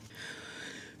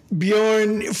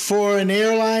 Bjorn, for an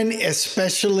airline,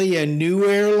 especially a new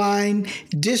airline,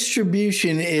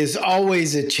 distribution is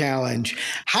always a challenge.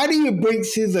 How do you break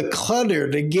through the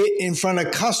clutter to get in front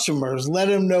of customers, let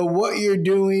them know what you're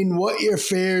doing, what your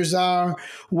fares are,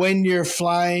 when you're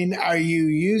flying? Are you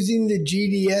using the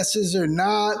GDSs or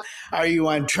not? Are you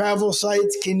on travel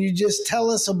sites? Can you just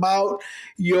tell us about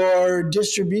your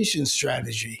distribution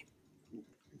strategy?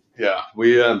 Yeah,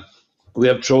 we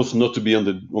have chosen not to be on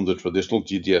the traditional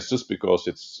GDSs because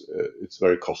it's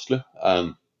very costly,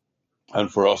 and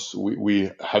for us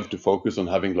we have to focus on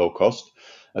having low cost.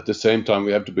 At the same time,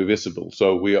 we have to be visible.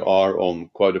 So we are on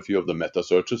quite a few of the meta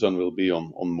searches, and we'll be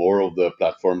on more of the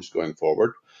platforms going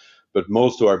forward. But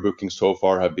most of our bookings so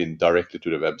far have been directly to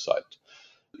the website.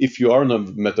 If you are on a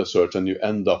meta search and you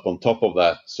end up on top of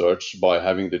that search by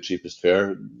having the cheapest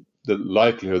fare, the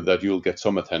likelihood that you'll get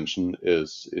some attention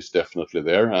is definitely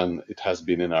there, and it has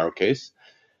been in our case.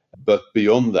 But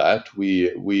beyond that,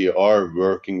 we are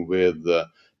working with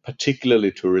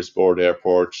particularly tourist board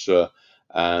airports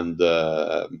and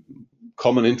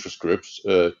common interest groups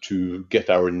to get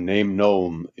our name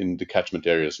known in the catchment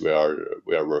areas we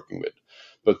are working with.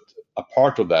 But a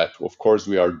part of that, of course,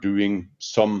 we are doing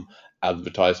some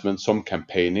advertisement, some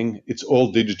campaigning. It's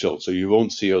all digital, so you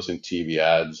won't see us in TV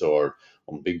ads or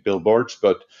on big billboards,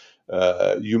 but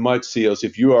you might see us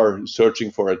if you are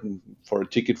searching for a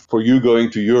ticket for you going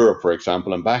to Europe, for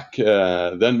example, and back.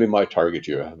 Then we might target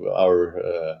you.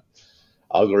 Our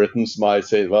algorithms might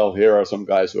say, well, here are some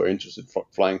guys who are interested in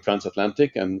flying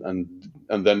transatlantic, and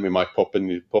then we might pop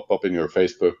up in your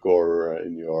Facebook or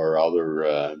in your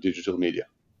other digital media.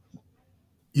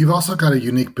 You've also got a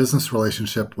unique business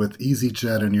relationship with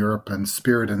EasyJet in Europe and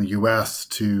Spirit in the US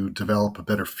to develop a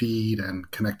better feed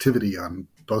and connectivity on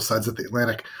both sides of the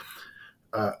Atlantic.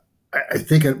 I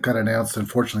think it got announced,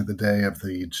 unfortunately, the day of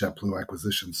the JetBlue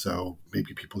acquisition, so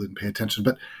maybe people didn't pay attention.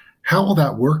 But how will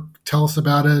that work? Tell us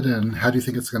about it, and how do you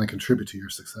think it's going to contribute to your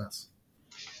success?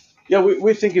 Yeah,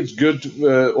 we think it's good,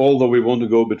 although we want to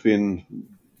go between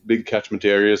big catchment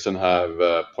areas and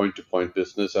have point-to-point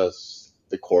business as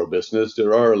the core business.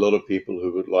 There are a lot of people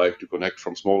who would like to connect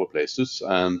from smaller places,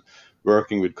 and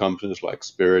working with companies like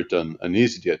Spirit and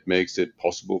EasyJet makes it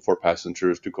possible for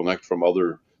passengers to connect from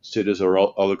other cities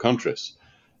or other countries.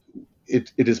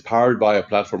 It is powered by a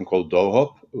platform called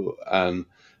DoHop, and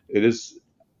it is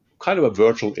kind of a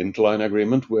virtual interline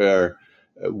agreement where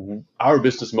our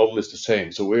business model is the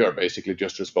same. So we are basically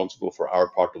just responsible for our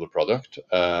part of the product,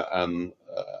 and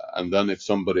then if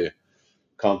somebody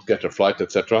can't get a flight,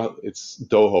 etc., it's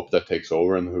DoHop that takes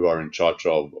over and who are in charge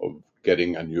of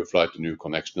getting a new flight, a new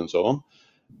connection, and so on.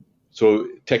 So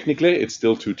technically, it's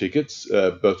still two tickets,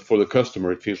 but for the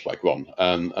customer, it feels like one.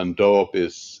 And DoHop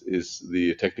is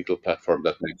the technical platform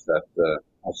that makes that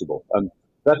possible. And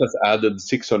that has added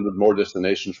 600 more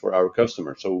destinations for our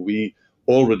customers. So we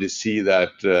already see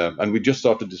that, and we just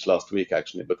started this last week,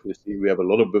 actually, but we have a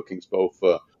lot of bookings, both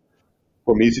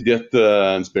from EasyJet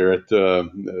and Spirit,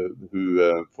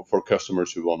 for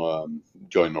customers who want to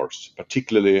join Norse.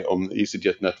 Particularly on the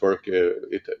EasyJet network,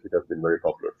 it has been very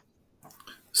popular.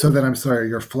 So then I'm sorry, are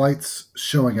your flights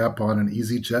showing up on an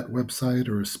EasyJet website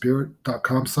or a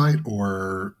Spirit.com site,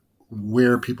 or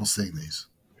where are people seeing these?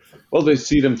 Well, they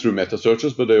see them through meta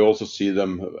searches, but they also see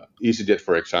them. EasyJet,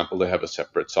 for example, they have a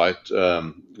separate site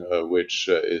which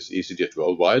is EasyJet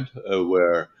Worldwide,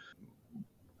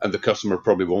 and the customer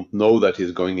probably won't know that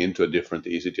he's going into a different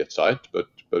EasyJet site, but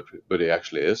he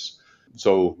actually is.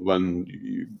 So when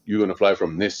you're going to fly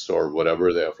from Nice or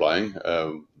whatever they are flying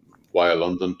via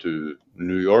London to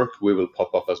New York, we will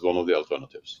pop up as one of the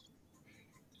alternatives.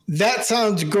 That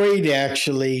sounds great,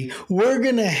 actually. We're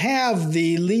going to have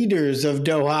the leaders of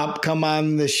DoHop come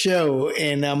on the show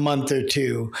in a month or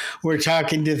two. We're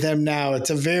talking to them now. It's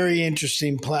a very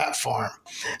interesting platform.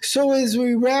 So as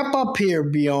we wrap up here,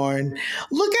 Bjorn,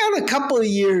 look out a couple of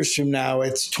years from now.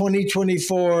 It's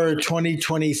 2024,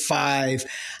 2025.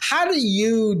 How do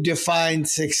you define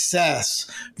success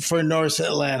for Norse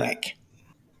Atlantic?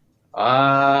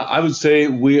 I would say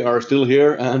we are still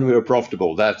here and we are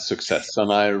profitable. That's success.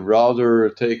 And I rather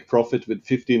take profit with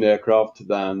 15 aircraft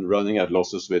than running at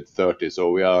losses with 30.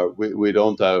 So we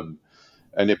don't have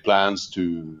any plans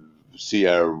to see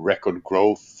a record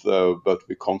growth, but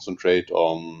we concentrate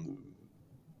on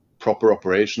proper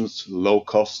operations, low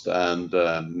cost, and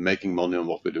making money on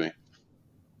what we're doing.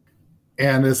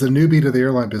 And as a newbie to the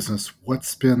airline business,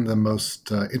 what's been the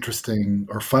most interesting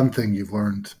or fun thing you've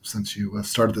learned since you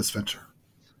started this venture?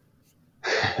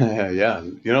 Yeah,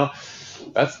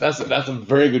 that's a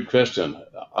very good question.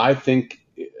 I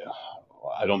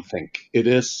don't think it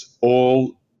is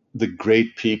all the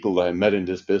great people that I met in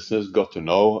this business, got to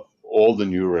know, all the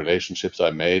new relationships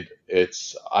I made.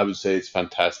 I would say it's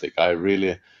fantastic. I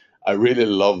really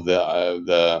love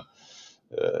the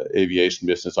aviation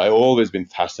business. I've always been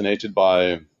fascinated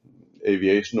by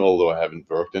aviation, although I haven't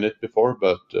worked in it before,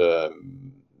 but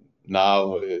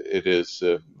now it is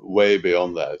way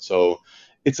beyond that. So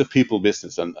it's a people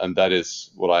business, and that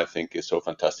is what I think is so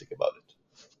fantastic about it.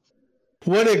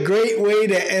 What a great way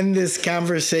to end this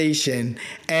conversation.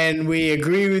 And we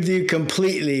agree with you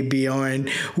completely, Bjorn.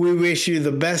 We wish you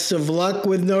the best of luck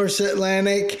with Norse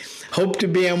Atlantic. Hope to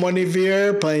be on one of your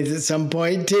airplanes at some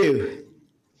point, too.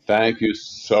 Thank you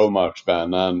so much,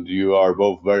 Ben, and you are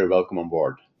both very welcome on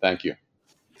board. Thank you.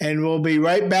 And we'll be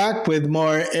right back with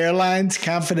more Airlines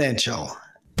Confidential.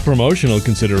 Promotional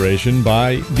consideration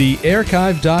by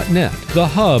thearchive.net, the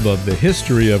hub of the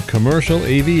history of commercial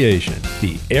aviation.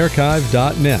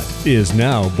 Thearchive.net is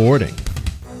now boarding.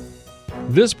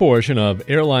 This portion of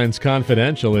Airlines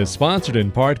Confidential is sponsored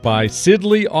in part by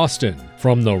Sidley Austin.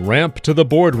 From the ramp to the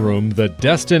boardroom, the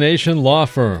destination law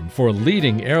firm for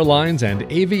leading airlines and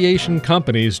aviation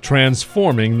companies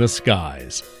transforming the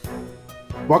skies.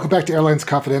 Welcome back to Airlines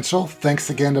Confidential.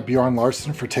 Thanks again to Bjorn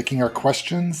Larsen for taking our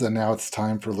questions, and now it's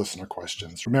time for listener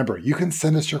questions. Remember, you can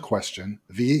send us your question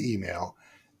via email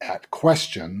at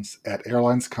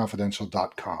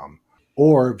questions@airlinesconfidential.com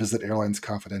or visit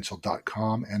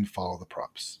airlinesconfidential.com and follow the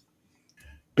prompts.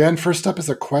 Ben, first up is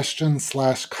a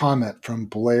question/comment from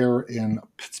Blair in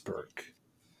Pittsburgh.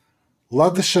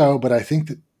 Love the show, but I think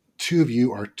that two of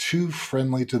you are too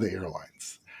friendly to the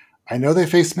airlines. I know they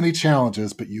face many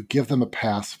challenges, but you give them a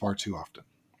pass far too often.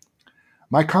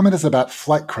 My comment is about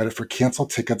flight credit for canceled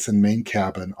tickets in main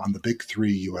cabin on the big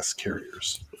three U.S.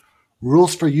 carriers.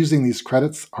 Rules for using these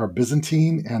credits are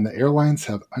Byzantine, and the airlines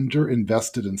have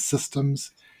underinvested in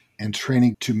systems and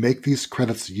training to make these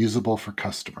credits usable for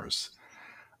customers.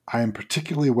 I am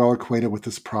particularly well acquainted with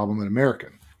this problem in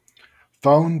American.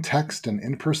 Phone, text, and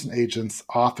in-person agents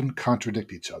often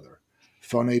contradict each other.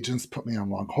 Phone agents put me on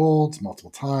long holds multiple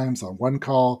times on one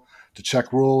call to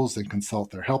check rules and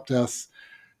consult their help desks.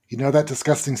 You know that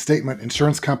disgusting statement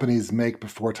insurance companies make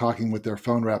before talking with their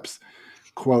phone reps,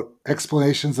 quote,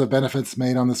 explanations of benefits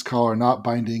made on this call are not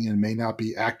binding and may not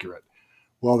be accurate.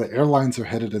 Well, the airlines are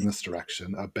headed in this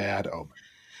direction, a bad omen.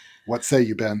 What say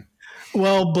you, Ben?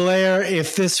 Well, Blair,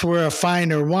 if this were a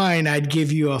fine or wine, I'd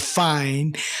give you a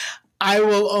fine. I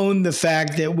will own the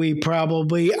fact that we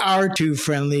probably are too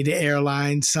friendly to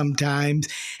airlines sometimes.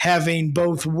 Having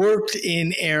both worked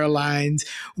in airlines,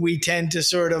 we tend to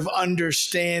sort of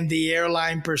understand the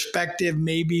airline perspective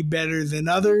maybe better than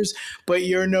others. But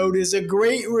your note is a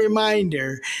great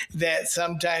reminder that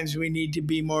sometimes we need to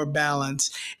be more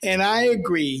balanced. And I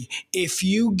agree. If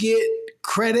you get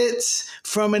credits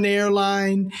from an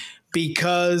airline,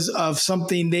 because of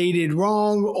something they did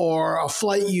wrong or a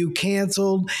flight you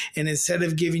canceled, and instead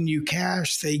of giving you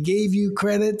cash, they gave you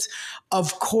credits.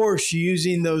 Of course,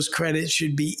 using those credits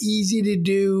should be easy to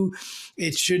do.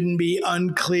 It shouldn't be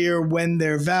unclear when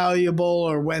they're valuable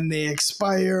or when they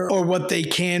expire or what they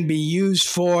can be used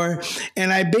for.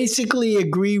 And I basically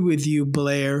agree with you,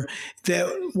 Blair,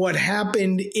 that what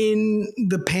happened in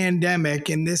the pandemic,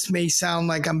 and this may sound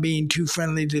like I'm being too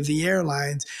friendly to the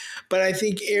airlines, but I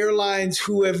think airlines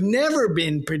who have never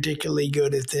been particularly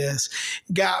good at this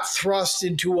got thrust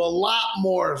into a lot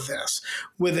more of this,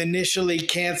 with initially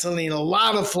canceling a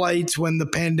lot of flights when the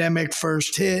pandemic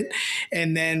first hit.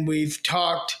 And then we've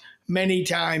talked many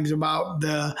times about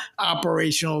the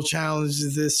operational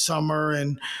challenges this summer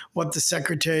and what the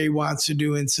secretary wants to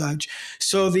do and such.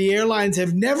 So the airlines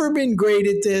have never been great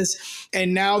at this,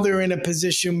 and now they're in a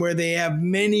position where they have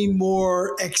many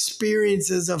more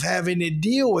experiences of having to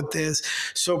deal with this.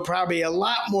 So probably a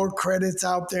lot more credits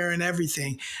out there and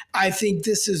everything. I think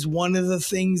this is one of the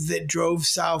things that drove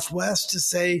Southwest to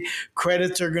say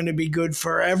credits are going to be good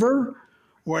forever.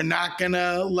 We're not going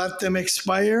to let them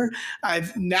expire.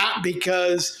 Not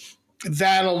because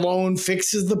that alone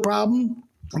fixes the problem,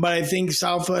 but I think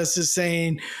Southwest is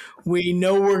saying, we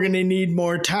know we're going to need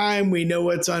more time. We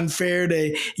know it's unfair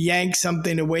to yank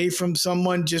something away from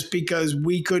someone just because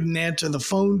we couldn't answer the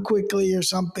phone quickly or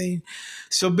something.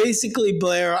 So basically,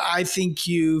 Blair, I think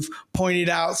you've pointed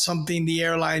out something the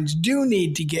airlines do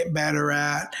need to get better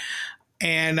at.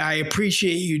 And I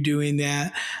appreciate you doing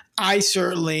that. I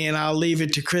certainly, and I'll leave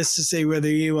it to Chris to say whether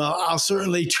you will, I'll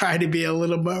certainly try to be a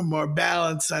little bit more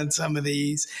balanced on some of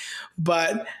these.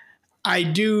 But I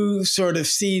do sort of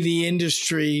see the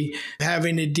industry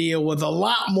having to deal with a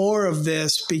lot more of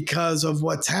this because of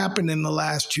what's happened in the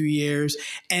last 2 years,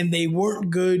 and they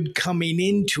weren't good coming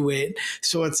into it.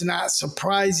 So it's not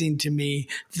surprising to me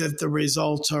that the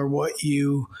results are what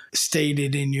you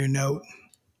stated in your note.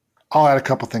 I'll add a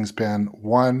couple things, Ben.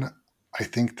 One, I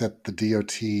think that the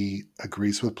DOT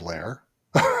agrees with Blair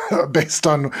based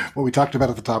on what we talked about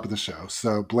at the top of the show.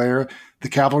 So Blair, the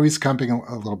cavalry's coming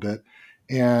a little bit.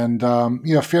 And,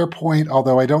 fair point,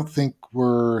 although I don't think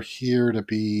we're here to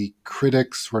be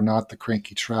critics. We're not the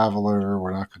cranky traveler.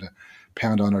 We're not going to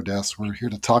pound on our desks. We're here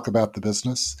to talk about the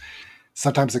business.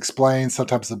 Sometimes explain,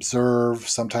 sometimes observe,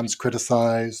 sometimes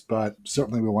criticize, but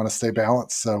certainly we want to stay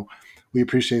balanced. So we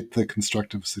appreciate the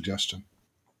constructive suggestion.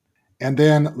 And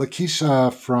then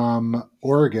Lakeisha from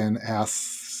Oregon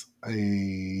asks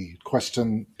a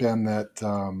question, Ben, that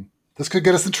this could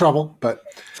get us in trouble, but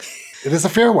it is a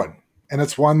fair one. And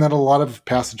it's one that a lot of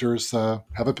passengers have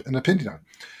an opinion on.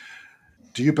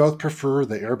 Do you both prefer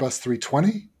the Airbus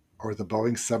 320 or the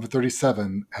Boeing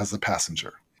 737 as a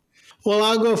passenger? Well,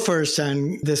 I'll go first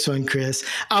on this one, Chris.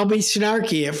 I'll be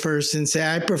snarky at first and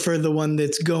say I prefer the one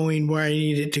that's going where I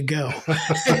need it to go.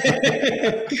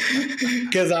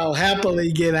 Because I'll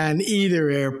happily get on either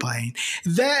airplane.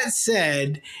 That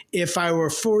said, if I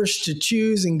were forced to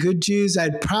choose and could choose,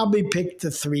 I'd probably pick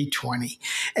the 320.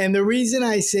 And the reason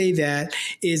I say that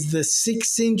is the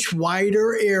 6-inch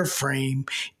wider airframe,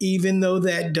 even though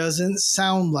that doesn't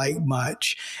sound like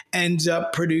much, ends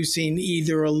up producing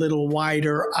either a little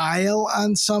wider aisle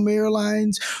on some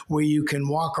airlines where you can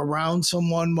walk around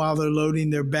someone while they're loading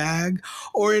their bag,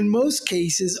 or in most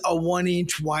cases, a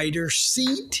 1-inch wider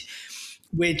seat,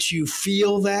 which you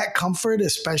feel that comfort,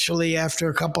 especially after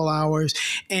a couple hours,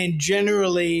 and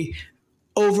generally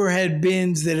overhead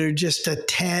bins that are just a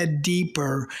tad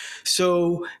deeper.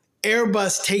 So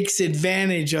Airbus takes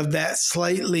advantage of that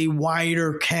slightly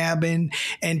wider cabin,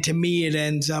 and to me, it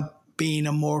ends up being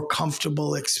a more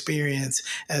comfortable experience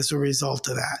as a result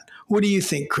of that. What do you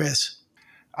think, Chris?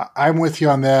 I'm with you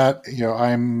on that.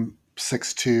 I'm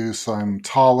 6'2", so I'm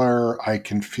taller. I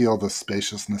can feel the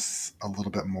spaciousness a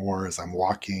little bit more as I'm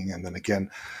walking. And then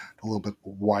again, a little bit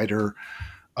wider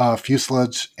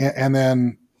fuselage. And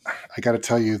then I got to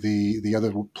tell you, the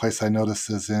other place I notice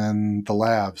is in the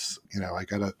labs.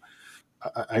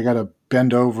 I gotta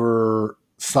bend over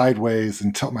sideways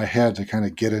and tilt my head to kind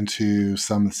of get into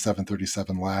some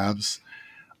 737 labs,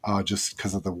 just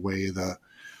because of the way the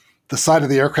side of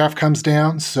the aircraft comes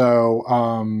down. So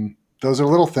those are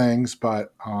little things,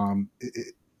 but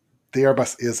the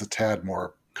Airbus is a tad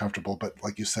more comfortable. But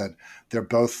like you said, they're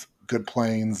both good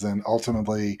planes, and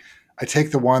ultimately, I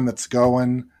take the one that's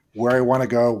going where I want to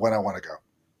go when I want to go.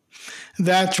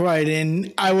 That's right.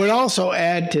 And I would also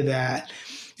add to that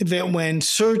that when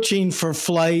searching for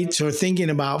flights or thinking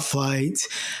about flights,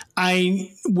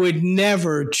 I would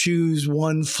never choose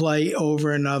one flight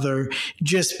over another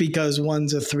just because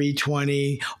one's a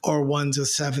 320 or one's a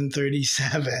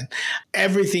 737.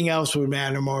 Everything else would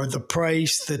matter more: the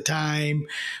price, the time,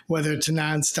 whether it's a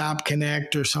nonstop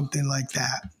connect or something like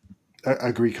that. I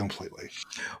agree completely.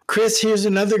 Chris, here's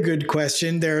another good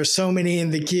question. There are so many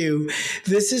in the queue.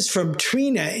 This is from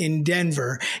Trina in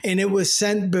Denver, and it was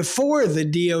sent before the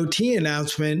DOT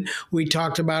announcement we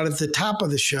talked about at the top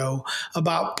of the show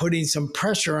about putting some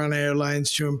pressure on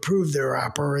airlines to improve their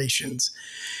operations.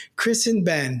 Chris and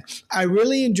Ben, I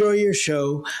really enjoy your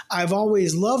show. I've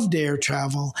always loved air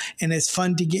travel, and it's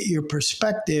fun to get your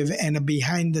perspective and a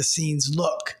behind-the-scenes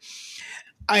look.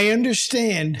 I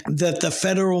understand that the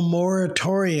federal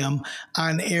moratorium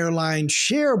on airline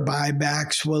share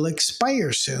buybacks will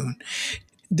expire soon.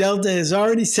 Delta has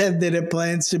already said that it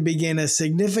plans to begin a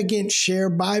significant share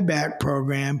buyback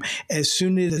program as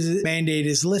soon as the mandate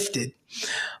is lifted.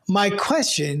 My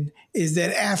question is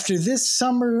that after this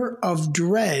summer of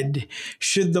dread,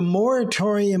 should the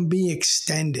moratorium be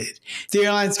extended? The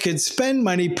airlines could spend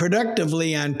money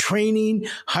productively on training,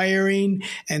 hiring,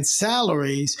 and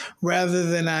salaries rather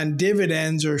than on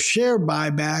dividends or share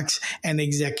buybacks and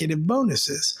executive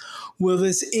bonuses. Will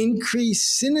this increase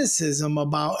cynicism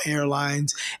about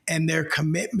airlines and their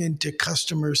commitment to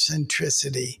customer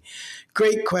centricity?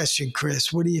 Great question,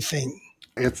 Chris. What do you think?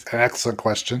 It's an excellent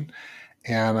question.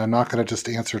 And I'm not going to just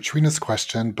answer Trina's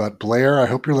question, but Blair, I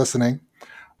hope you're listening.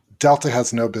 Delta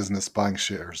has no business buying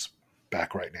shares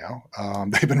back right now.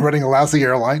 They've been running a lousy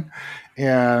airline,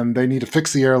 and they need to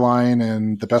fix the airline.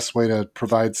 And the best way to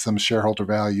provide some shareholder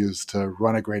value is to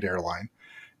run a great airline.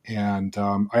 And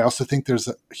I also think there's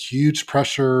a huge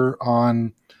pressure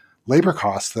on labor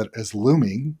costs that is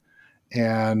looming,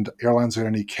 and airlines are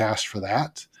going to need cash for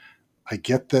that. I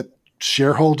get that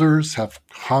shareholders have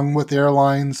hung with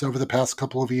airlines over the past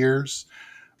couple of years,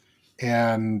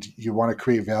 and you want to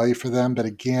create value for them. But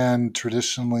again,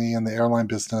 traditionally in the airline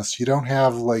business, you don't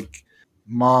have like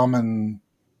mom and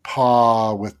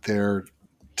pa with their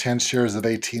 10 shares of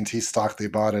AT&T stock they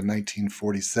bought in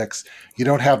 1946. You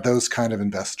don't have those kind of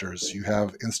investors. You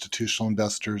have institutional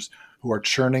investors who are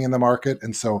churning in the market.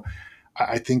 And so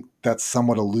I think that's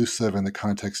somewhat elusive in the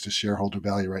context of shareholder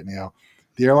value right now.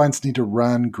 The airlines need to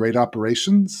run great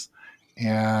operations,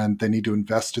 and they need to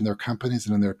invest in their companies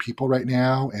and in their people right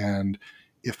now. And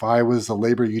if I was a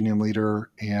labor union leader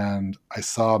and I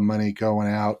saw money going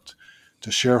out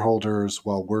to shareholders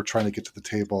while we're trying to get to the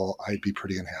table, I'd be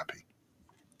pretty unhappy.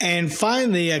 And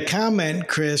finally, a comment,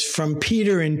 Chris, from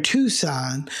Peter in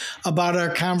Tucson about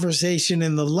our conversation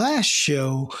in the last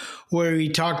show where we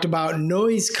talked about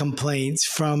noise complaints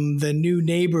from the new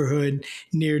neighborhood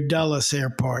near Dulles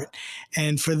Airport.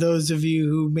 And for those of you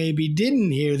who maybe didn't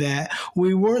hear that,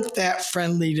 we weren't that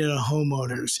friendly to the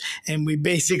homeowners. And we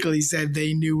basically said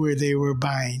they knew where they were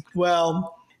buying.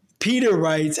 Well, Peter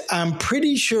writes, I'm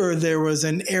pretty sure there was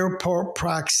an airport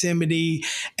proximity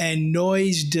and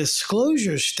noise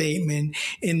disclosure statement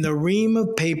in the ream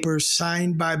of papers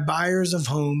signed by buyers of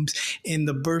homes in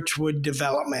the Birchwood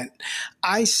development.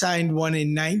 I signed one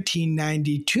in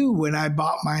 1992 when I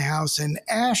bought my house in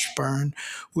Ashburn,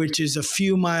 which is a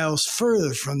few miles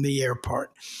further from the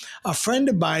airport. A friend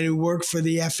of mine who worked for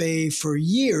the FAA for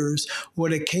years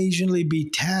would occasionally be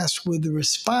tasked with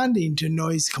responding to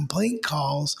noise complaint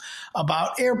calls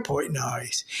about airport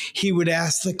noise. He would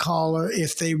ask the caller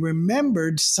if they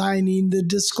remembered signing the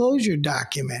disclosure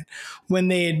document. When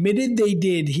they admitted they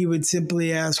did, he would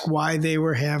simply ask why they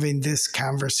were having this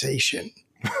conversation.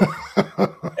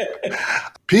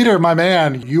 Peter, my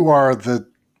man, you are the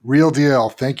real deal.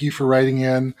 Thank you for writing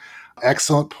in.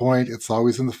 Excellent point. It's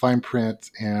always in the fine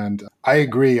print. And I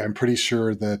agree. I'm pretty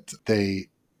sure that they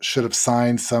should have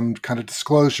signed some kind of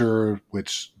disclosure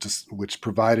which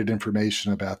provided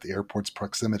information about the airport's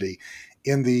proximity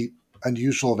in the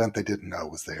unusual event they didn't know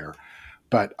was there.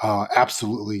 But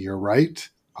absolutely, you're right.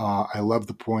 I love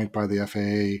the point by the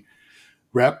FAA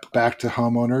rep back to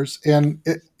homeowners. And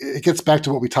it gets back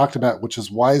to what we talked about, which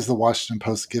is why is the Washington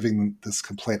Post giving this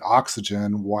complaint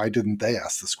oxygen? Why didn't they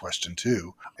ask this question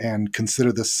too? And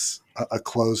consider this a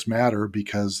closed matter,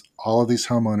 because all of these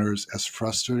homeowners, as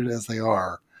frustrated as they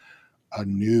are,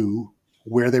 knew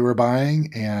where they were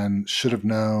buying and should have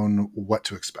known what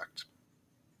to expect.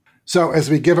 So as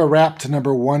we give a wrap to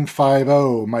number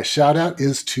 150, my shout out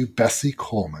is to Bessie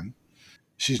Coleman.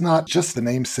 She's not just the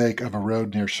namesake of a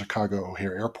road near Chicago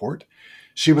O'Hare Airport.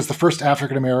 She was the first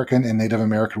African-American and Native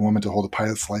American woman to hold a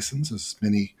pilot's license, as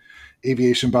many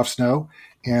aviation buffs know.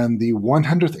 And the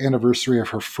 100th anniversary of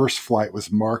her first flight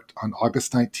was marked on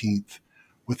August 19th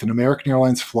with an American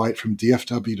Airlines flight from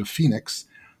DFW to Phoenix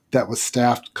that was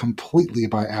staffed completely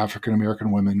by African American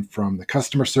women, from the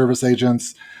customer service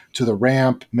agents to the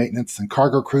ramp, maintenance and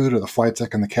cargo crew to the flight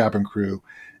deck and the cabin crew.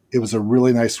 It was a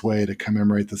really nice way to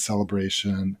commemorate the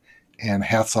celebration, and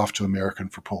hats off to American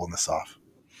for pulling this off.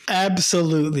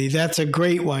 Absolutely. That's a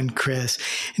great one, Chris.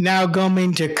 Now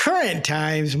going to current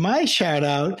times, my shout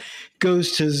out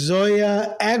goes to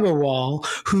Zoya Agarwal,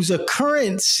 who's a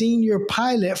current senior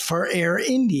pilot for Air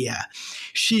India.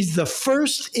 She's the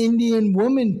first Indian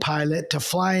woman pilot to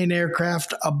fly an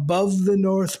aircraft above the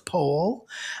North Pole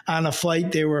on a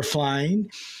flight they were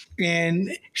flying.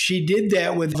 And she did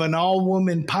that with an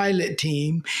all-woman pilot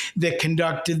team that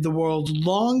conducted the world's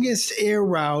longest air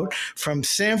route from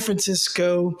San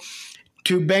Francisco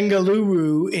to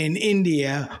Bengaluru in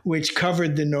India, which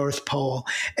covered the North Pole.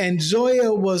 And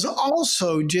Zoya was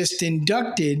also just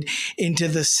inducted into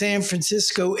the San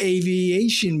Francisco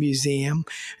Aviation Museum,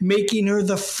 making her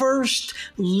the first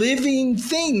living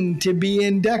thing to be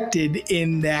inducted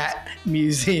in that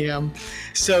museum.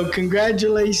 So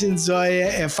congratulations, Zoya.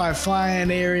 If I fly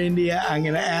on Air India, I'm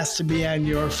going to ask to be on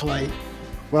your flight.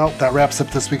 Well, that wraps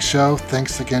up this week's show.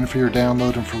 Thanks again for your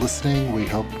download and for listening. We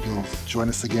hope you'll join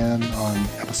us again on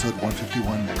episode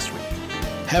 151 next week.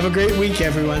 Have a great week,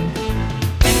 everyone.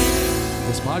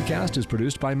 This podcast is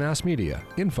produced by Mass Media.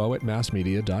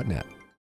 Info@massmedia.net.